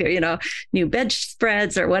rug, or, new bed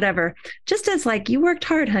spreads or whatever. Just as like, you worked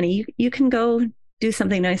hard, honey, you can go do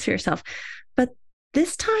something nice for yourself. But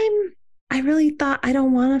this time I really thought, I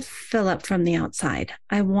don't want to fill up from the outside.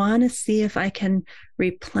 I want to see if I can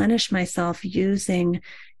replenish myself using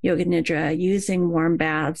yoga nidra, using warm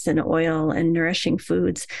baths and oil and nourishing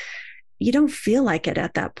foods. You don't feel like it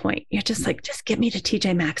at that point. You're just like, just get me to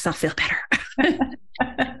TJ Maxx. I'll feel better.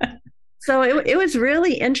 So it was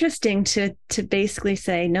really interesting to basically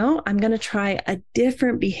say, no, I'm going to try a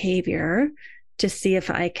different behavior to see if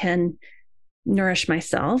I can nourish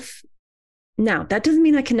myself. Now, that doesn't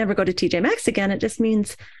mean I can never go to TJ Maxx again. It just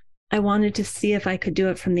means I wanted to see if I could do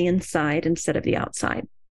it from the inside instead of the outside.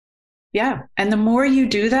 Yeah. And the more you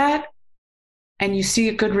do that and you see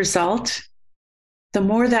a good result, the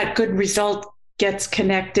more that good result gets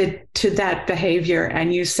connected to that behavior.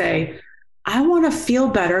 And you say, I want to feel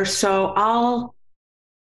better, so I'll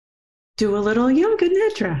do a little yoga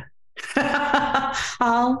nidra.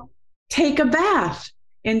 I'll take a bath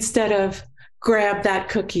instead of grab that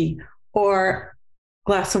cookie or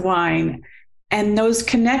glass of wine. And those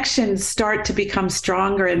connections start to become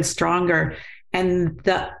stronger and stronger. And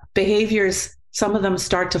the behaviors, some of them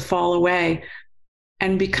start to fall away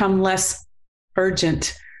and become less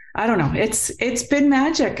urgent. I don't know. It's been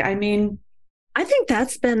magic. I mean, I think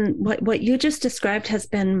that's been what you just described has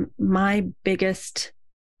been my biggest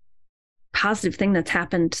positive thing that's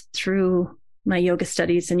happened through my yoga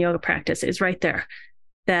studies and yoga practice is right there.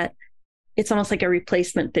 That it's almost like a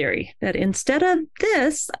replacement theory, that instead of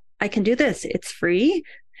this, I can do this. It's free.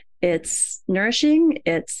 It's nourishing.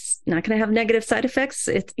 It's not going to have negative side effects.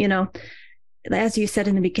 It's, as you said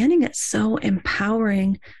in the beginning, it's so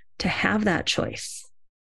empowering to have that choice,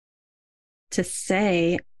 to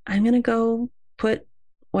say, I'm going to go put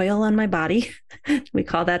oil on my body. We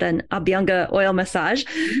call that an Abhyanga oil massage,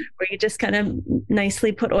 where you just kind of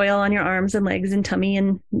nicely put oil on your arms and legs and tummy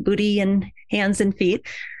and booty and hands and feet.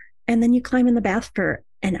 And then you climb in the bath for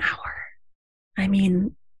an hour. I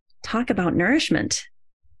mean, talk about nourishment.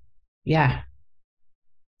 Yeah.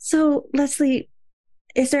 So Leslie,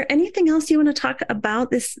 is there anything else you want to talk about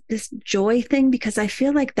this joy thing? Because I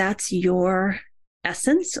feel like that's your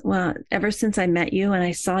essence. Well, ever since I met you and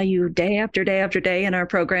I saw you day after day after day in our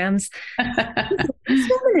programs, this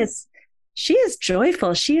woman is She is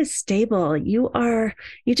joyful. She is stable. You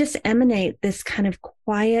just emanate this kind of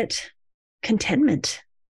quiet contentment.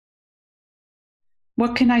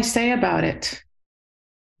 What can I say about it?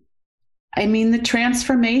 I mean, the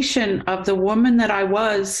transformation of the woman that I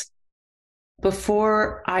was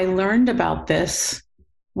before I learned about this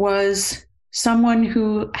was someone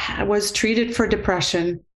who was treated for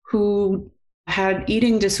depression, who had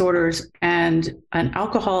eating disorders and an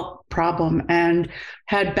alcohol problem and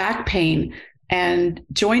had back pain and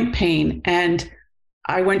joint pain. And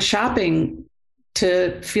I went shopping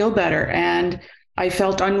to feel better, and I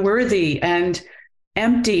felt unworthy and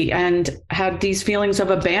empty and had these feelings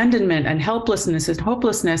of abandonment and helplessness and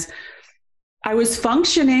hopelessness. I was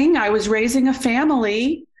functioning, I was raising a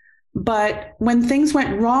family, but when things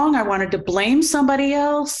went wrong, I wanted to blame somebody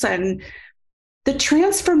else. And the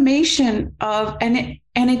transformation of, and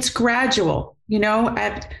it's gradual,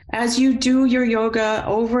 as you do your yoga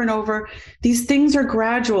over and over, these things are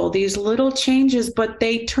gradual, these little changes, but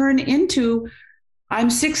they turn into, I'm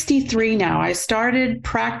 63 now. I started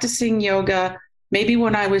practicing yoga maybe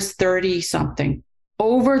when I was 30 something.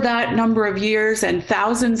 Over that number of years and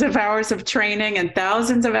thousands of hours of training and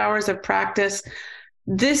thousands of hours of practice,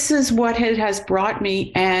 this is what it has brought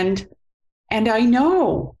me. And I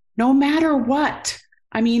know no matter what,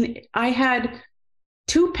 I mean, I had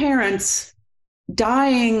two parents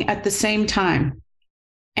dying at the same time,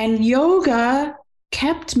 and yoga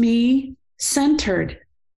kept me centered,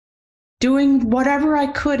 doing whatever I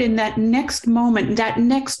could in that next moment, that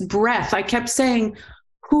next breath. I kept saying,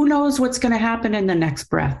 who knows what's going to happen in the next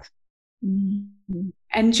breath? Mm-hmm.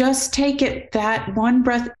 And just take it that one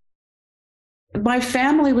breath. My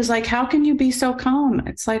family was like, how can you be so calm?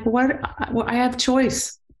 It's like, what? I have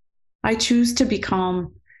choice. I choose to be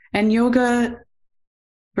calm. And yoga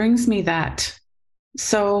brings me that.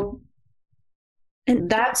 So, and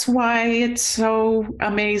that's why it's so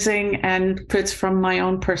amazing. And it's from my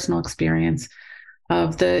own personal experience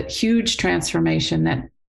of the huge transformation that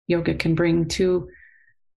yoga can bring to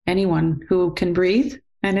anyone who can breathe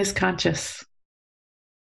and is conscious.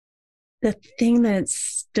 The thing that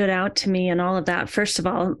stood out to me in all of that, first of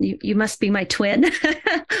all, you must be my twin,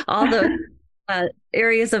 all the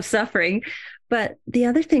areas of suffering. But the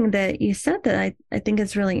other thing that you said that I think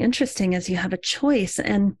is really interesting is you have a choice.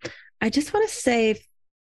 And I just want to say,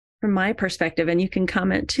 from my perspective, and you can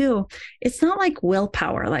comment too, it's not like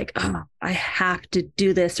willpower, like, oh, I have to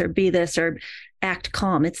do this or be this or act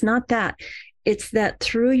calm. It's not that. It's that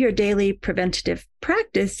through your daily preventative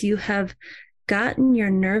practice, you have gotten your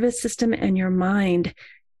nervous system and your mind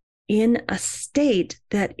in a state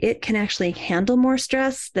that it can actually handle more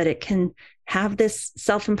stress, that it can have this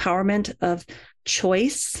self-empowerment of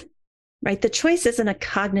choice, right? The choice isn't a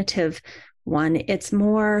cognitive one. It's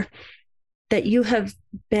more that you have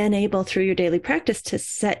been able through your daily practice to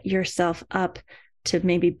set yourself up to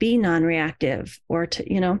maybe be non-reactive or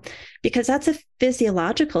to, because that's a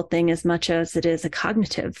physiological thing as much as it is a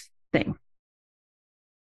cognitive thing.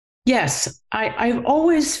 Yes, I've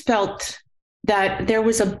always felt that there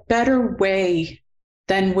was a better way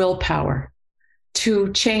than willpower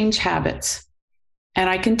to change habits. And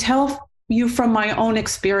I can tell you from my own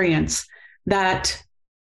experience that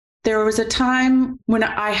there was a time when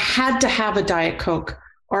I had to have a Diet Coke,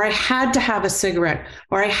 or I had to have a cigarette,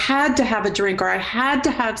 or I had to have a drink, or I had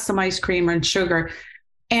to have some ice cream and sugar.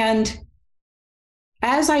 And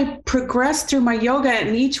as I progressed through my yoga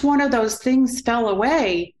and each one of those things fell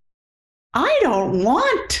away, I don't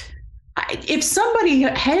want. If somebody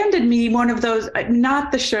handed me one of those,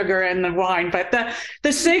 not the sugar and the wine, but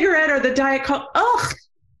the cigarette or the Diet Coke,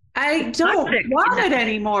 I don't want it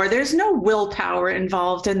anymore. There's no willpower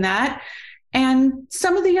involved in that. And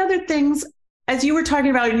some of the other things, as you were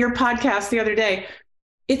talking about in your podcast the other day,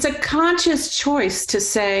 it's a conscious choice to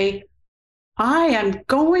say, I am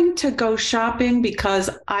going to go shopping because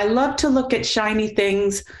I love to look at shiny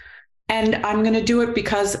things, and I'm going to do it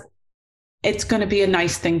because it's going to be a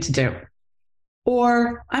nice thing to do.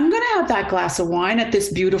 Or I'm going to have that glass of wine at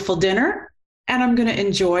this beautiful dinner, and I'm going to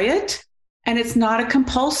enjoy it. And it's not a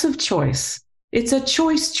compulsive choice. It's a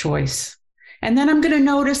choice. And then I'm going to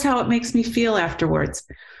notice how it makes me feel afterwards.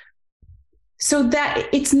 So that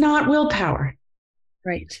it's not willpower.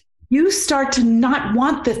 Right. You start to not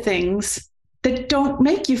want the things that don't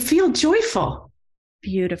make you feel joyful.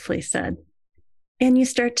 Beautifully said. And you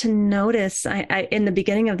start to notice, I in the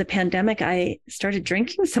beginning of the pandemic, I started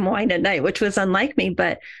drinking some wine at night, which was unlike me.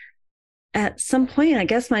 But at some point, I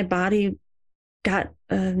guess my body got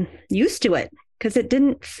used to it because it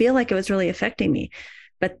didn't feel like it was really affecting me.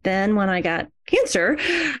 But then when I got cancer,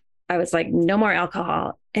 I was like, no more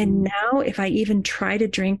alcohol. And now if I even try to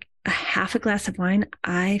drink a half a glass of wine,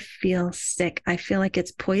 I feel sick. I feel like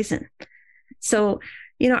it's poison. So,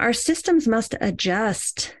 our systems must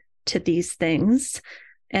adjust to these things.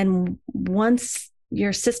 And once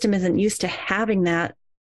your system isn't used to having that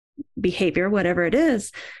behavior, whatever it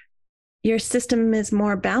is, your system is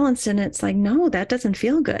more balanced, and it's like, no, that doesn't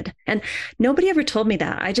feel good. And nobody ever told me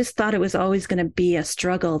that. I just thought it was always going to be a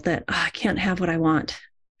struggle that I can't have what I want,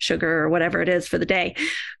 sugar or whatever it is for the day.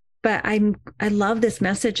 But I love this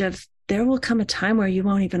message of there will come a time where you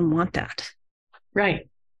won't even want that. Right.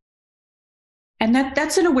 And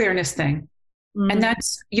that's an awareness thing. Mm-hmm. And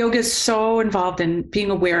that's yoga is so involved in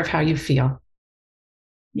being aware of how you feel.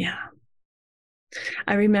 Yeah.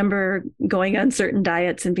 I remember going on certain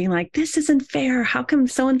diets and being like, this isn't fair. How come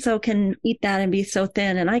so-and-so can eat that and be so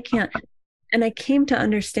thin and I can't? And I came to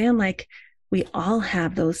understand, like, we all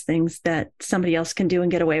have those things that somebody else can do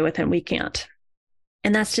and get away with and we can't.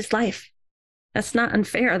 And that's just life. That's not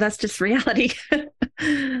unfair. That's just reality.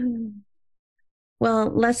 Well,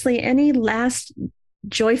 Leslie, any last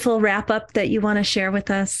joyful wrap up that you want to share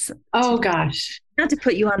with us? Oh, gosh. Not to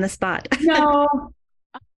put you on the spot. No.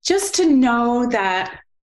 Just to know that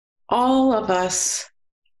all of us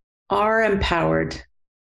are empowered,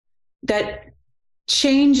 that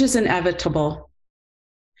change is inevitable,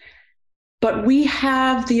 but we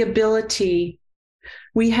have the ability,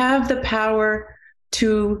 we have the power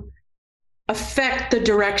to affect the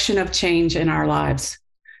direction of change in our lives.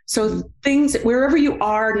 So things, wherever you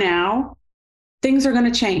are now, things are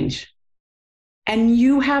going to change. And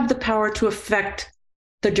you have the power to affect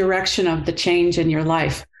the direction of the change in your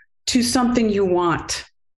life to something you want.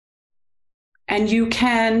 And you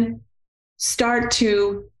can start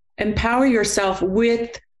to empower yourself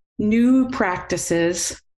with new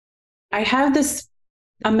practices. I have this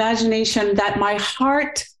imagination that my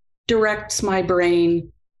heart directs my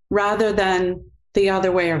brain rather than the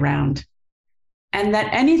other way around. And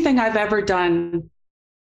that anything I've ever done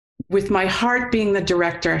with my heart being the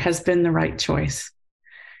director has been the right choice.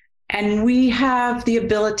 And we have the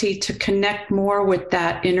ability to connect more with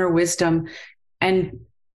that inner wisdom and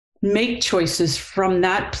make choices from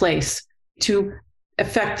that place to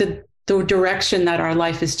affect the direction that our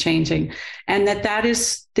life is changing. And that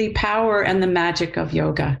is the power and the magic of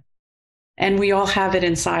yoga. And we all have it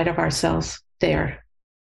inside of ourselves there.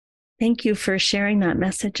 Thank you for sharing that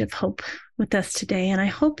message of hope with us today. And I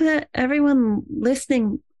hope that everyone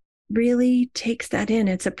listening really takes that in.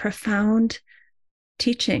 It's a profound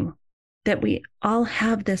teaching that we all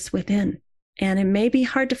have this within. And it may be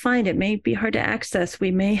hard to find. It may be hard to access.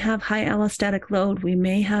 We may have high allostatic load. We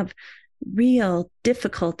may have real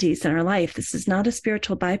difficulties in our life. This is not a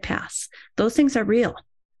spiritual bypass. Those things are real.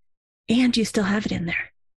 And you still have it in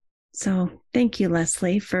there. So thank you,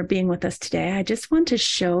 Leslie, for being with us today. I just want to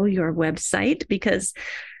show your website because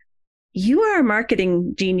you are a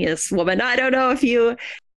marketing genius, woman. I don't know if you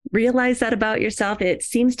realize that about yourself. It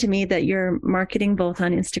seems to me that you're marketing both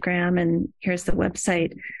on Instagram, and here's the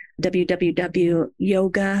website,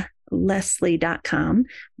 www.yogaleslie.com,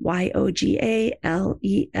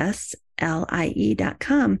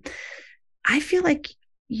 YOGALESLIE.com. I feel like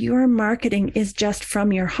your marketing is just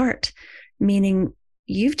from your heart, meaning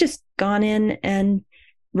you've just gone in and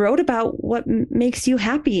wrote about what makes you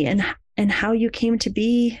happy and how you came to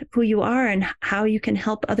be who you are and how you can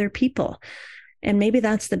help other people. And maybe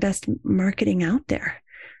that's the best marketing out there.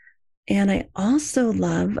 And I also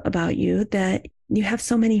love about you that you have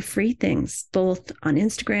so many free things, both on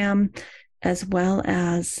Instagram as well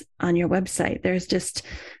as on your website. There's just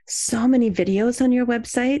so many videos on your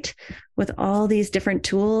website with all these different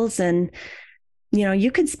tools. And,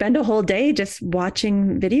 you could spend a whole day just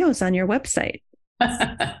watching videos on your website.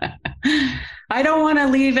 I don't want to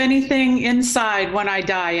leave anything inside when I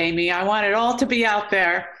die, Amy. I want it all to be out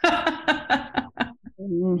there.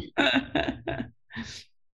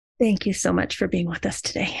 Thank you so much for being with us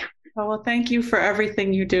today. Oh, well, thank you for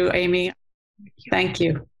everything you do, Amy. Thank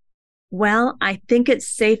you. Well, I think it's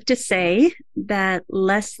safe to say that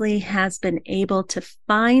Leslie has been able to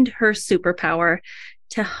find her superpower,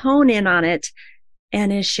 to hone in on it,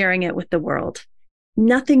 and is sharing it with the world.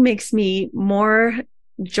 Nothing makes me more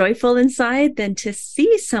joyful inside than to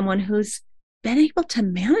see someone who's been able to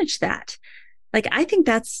manage that. Like, I think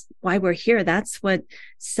that's why we're here. That's what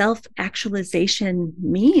self-actualization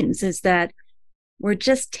means, is that we're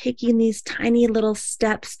just taking these tiny little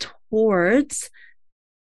steps towards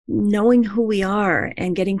knowing who we are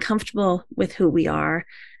and getting comfortable with who we are.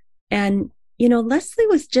 And, Leslie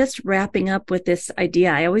was just wrapping up with this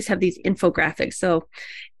idea. I always have these infographics. So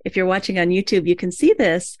if you're watching on YouTube, you can see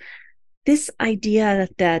this idea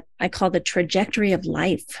that I call the trajectory of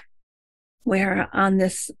life. where on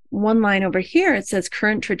this one line over here, it says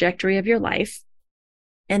current trajectory of your life.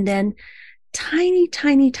 And then tiny,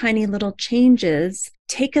 tiny, tiny little changes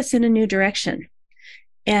take us in a new direction.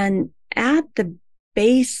 And at the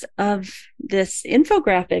base of this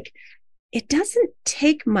infographic, it doesn't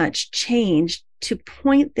take much change to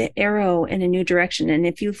point the arrow in a new direction. And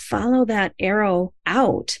if you follow that arrow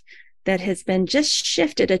out that has been just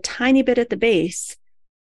shifted a tiny bit at the base,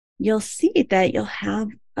 you'll see that you'll have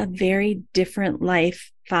a very different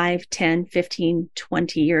life 5, 10, 15,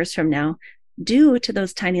 20 years from now due to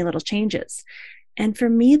those tiny little changes. And for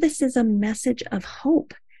me, this is a message of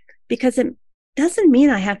hope, because it doesn't mean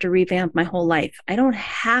I have to revamp my whole life. I don't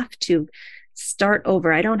have to start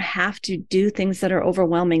over. I don't have to do things that are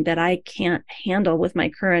overwhelming that I can't handle with my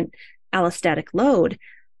current allostatic load.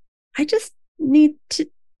 I just need to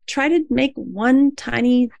try to make one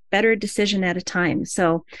tiny better decision at a time.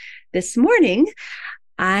 So this morning,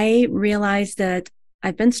 I realized that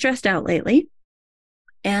I've been stressed out lately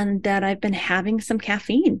and that I've been having some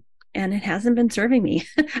caffeine, and it hasn't been serving me.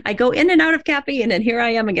 I go in and out of caffeine, and here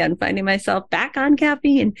I am again, finding myself back on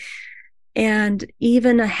caffeine. And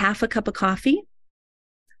even a half a cup of coffee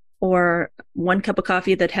or 1 cup of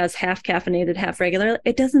coffee that has half caffeinated, half regular,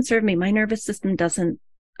 it doesn't serve me. My nervous system doesn't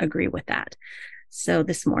agree with that. So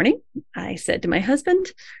this morning I said to my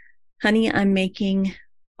husband, honey, I'm making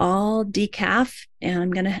all decaf and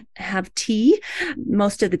I'm going to have tea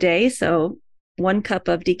most of the day. So 1 cup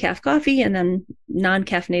of decaf coffee and then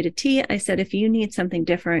non-caffeinated tea. I said, if you need something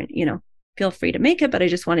different, feel free to make it. But I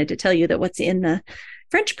just wanted to tell you that what's in the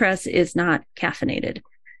French press is not caffeinated.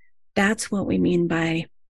 That's what we mean by,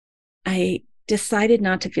 I decided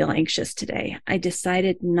not to feel anxious today. I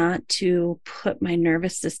decided not to put my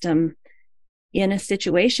nervous system in a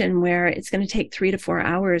situation where it's going to take 3 to 4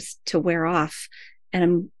 hours to wear off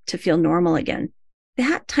and to feel normal again.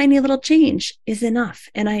 That tiny little change is enough.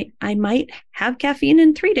 And I might have caffeine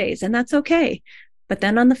in 3 days, and that's okay. But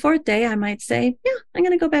then on the 4th day, I might say, yeah, I'm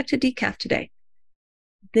going to go back to decaf today.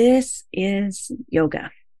 This is yoga.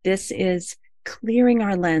 This is clearing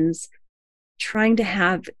our lens, trying to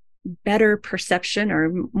have better perception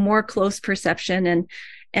or more close perception,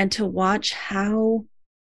 and to watch how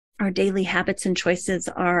our daily habits and choices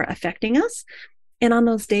are affecting us. And on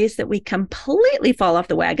those days that we completely fall off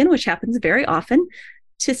the wagon, which happens very often,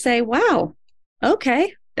 to say, wow,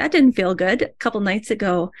 okay, that didn't feel good. A couple nights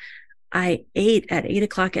ago, I ate at 8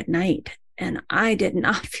 o'clock at night and I did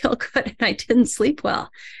not feel good and I didn't sleep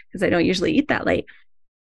well because I don't usually eat that late.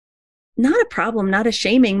 Not a problem, not a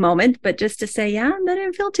shaming moment, but just to say, yeah, that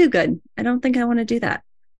didn't feel too good. I don't think I want to do that.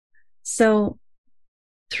 So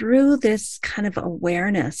through this kind of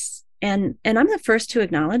awareness, and I'm the first to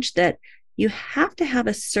acknowledge that you have to have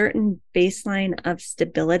a certain baseline of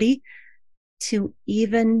stability to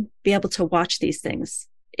even be able to watch these things.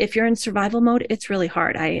 If you're in survival mode, it's really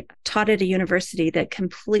hard. I taught at a university that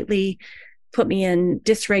completely put me in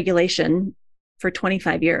dysregulation for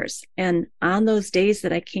 25 years. And on those days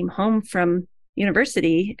that I came home from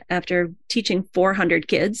university after teaching 400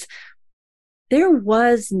 kids, there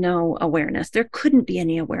was no awareness. There couldn't be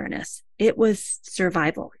any awareness. It was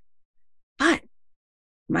survival. But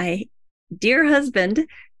my dear husband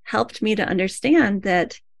helped me to understand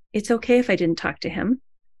that it's okay if I didn't talk to him.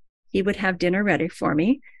 He would have dinner ready for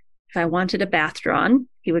me. If I wanted a bath drawn,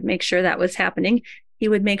 he would make sure that was happening. He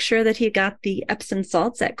would make sure that he got the Epsom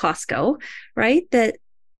salts at Costco, right? That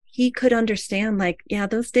he could understand, like, yeah,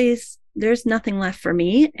 those days, there's nothing left for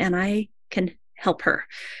me and I can help her,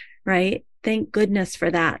 right? Thank goodness for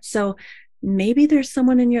that. So maybe there's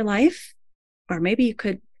someone in your life, or maybe you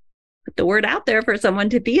could put the word out there for someone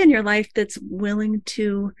to be in your life that's willing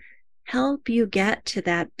to help you get to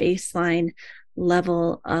that baseline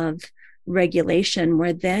level of regulation,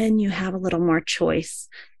 where then you have a little more choice,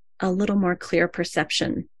 a little more clear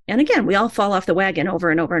perception. And again, we all fall off the wagon over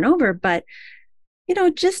and over and over, but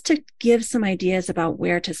just to give some ideas about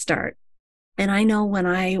where to start. And I know when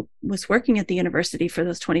I was working at the university for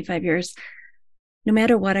those 25 years, no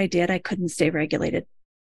matter what I did, I couldn't stay regulated.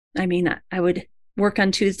 I mean, I would work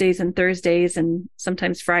on Tuesdays and Thursdays and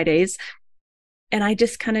sometimes Fridays. And I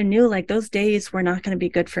just kind of knew, like, those days were not going to be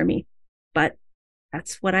good for me, but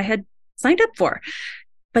that's what I had signed up for.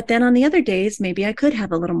 But then on the other days, maybe I could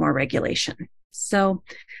have a little more regulation. So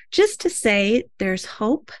just to say, there's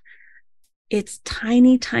hope. It's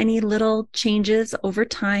tiny, tiny little changes over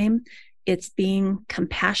time. It's being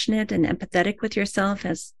compassionate and empathetic with yourself,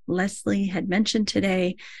 as Leslie had mentioned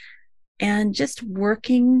today, and just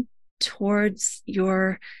working towards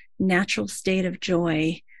your natural state of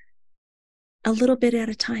joy a little bit at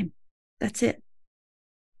a time. That's it.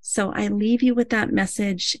 So I leave you with that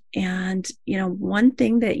message. And, one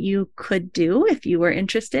thing that you could do if you were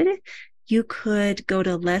interested, you could go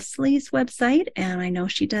to Leslie's website. And I know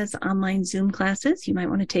she does online Zoom classes. You might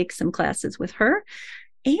want to take some classes with her.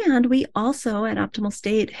 And we also at Optimal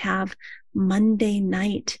State have Monday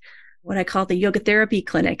night, what I call the yoga therapy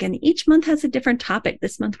clinic. And each month has a different topic.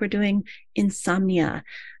 This month we're doing insomnia.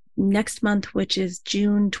 Next month, which is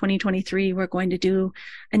June 2023, we're going to do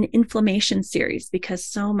an inflammation series because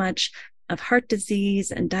so much of heart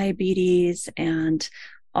disease and diabetes and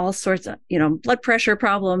all sorts of, blood pressure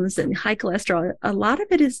problems and high cholesterol, a lot of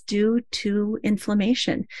it is due to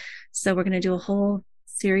inflammation. So we're going to do a whole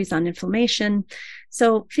series on inflammation.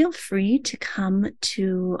 So feel free to come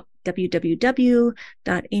to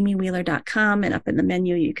www.amywheeler.com, and up in the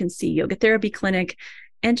menu, you can see Yoga Therapy Clinic.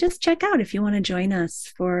 And just check out if you want to join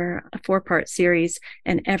us for a 4-part series,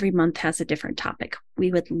 and every month has a different topic.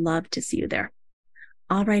 We would love to see you there.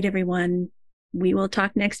 All right, everyone. We will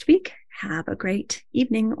talk next week. Have a great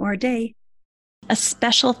evening or day. A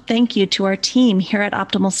special thank you to our team here at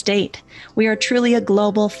Optimal State. We are truly a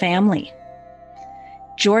global family.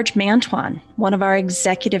 George Mantuan, one of our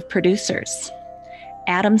executive producers.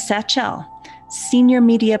 Adam Satchel, senior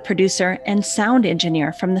media producer and sound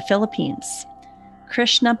engineer from the Philippines.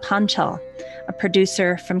 Krishna Panchal, a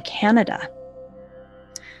producer from Canada.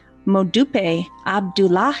 Modupe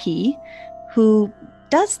Abdullahi, who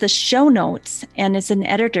does the show notes and is an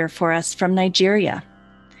editor for us from Nigeria.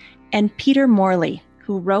 And Peter Morley,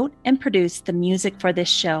 who wrote and produced the music for this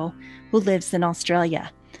show, who lives in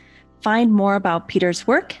Australia. Find more about Peter's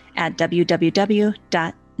work at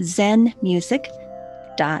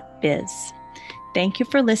www.zenmusic.biz. Thank you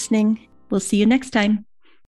for listening. We'll see you next time.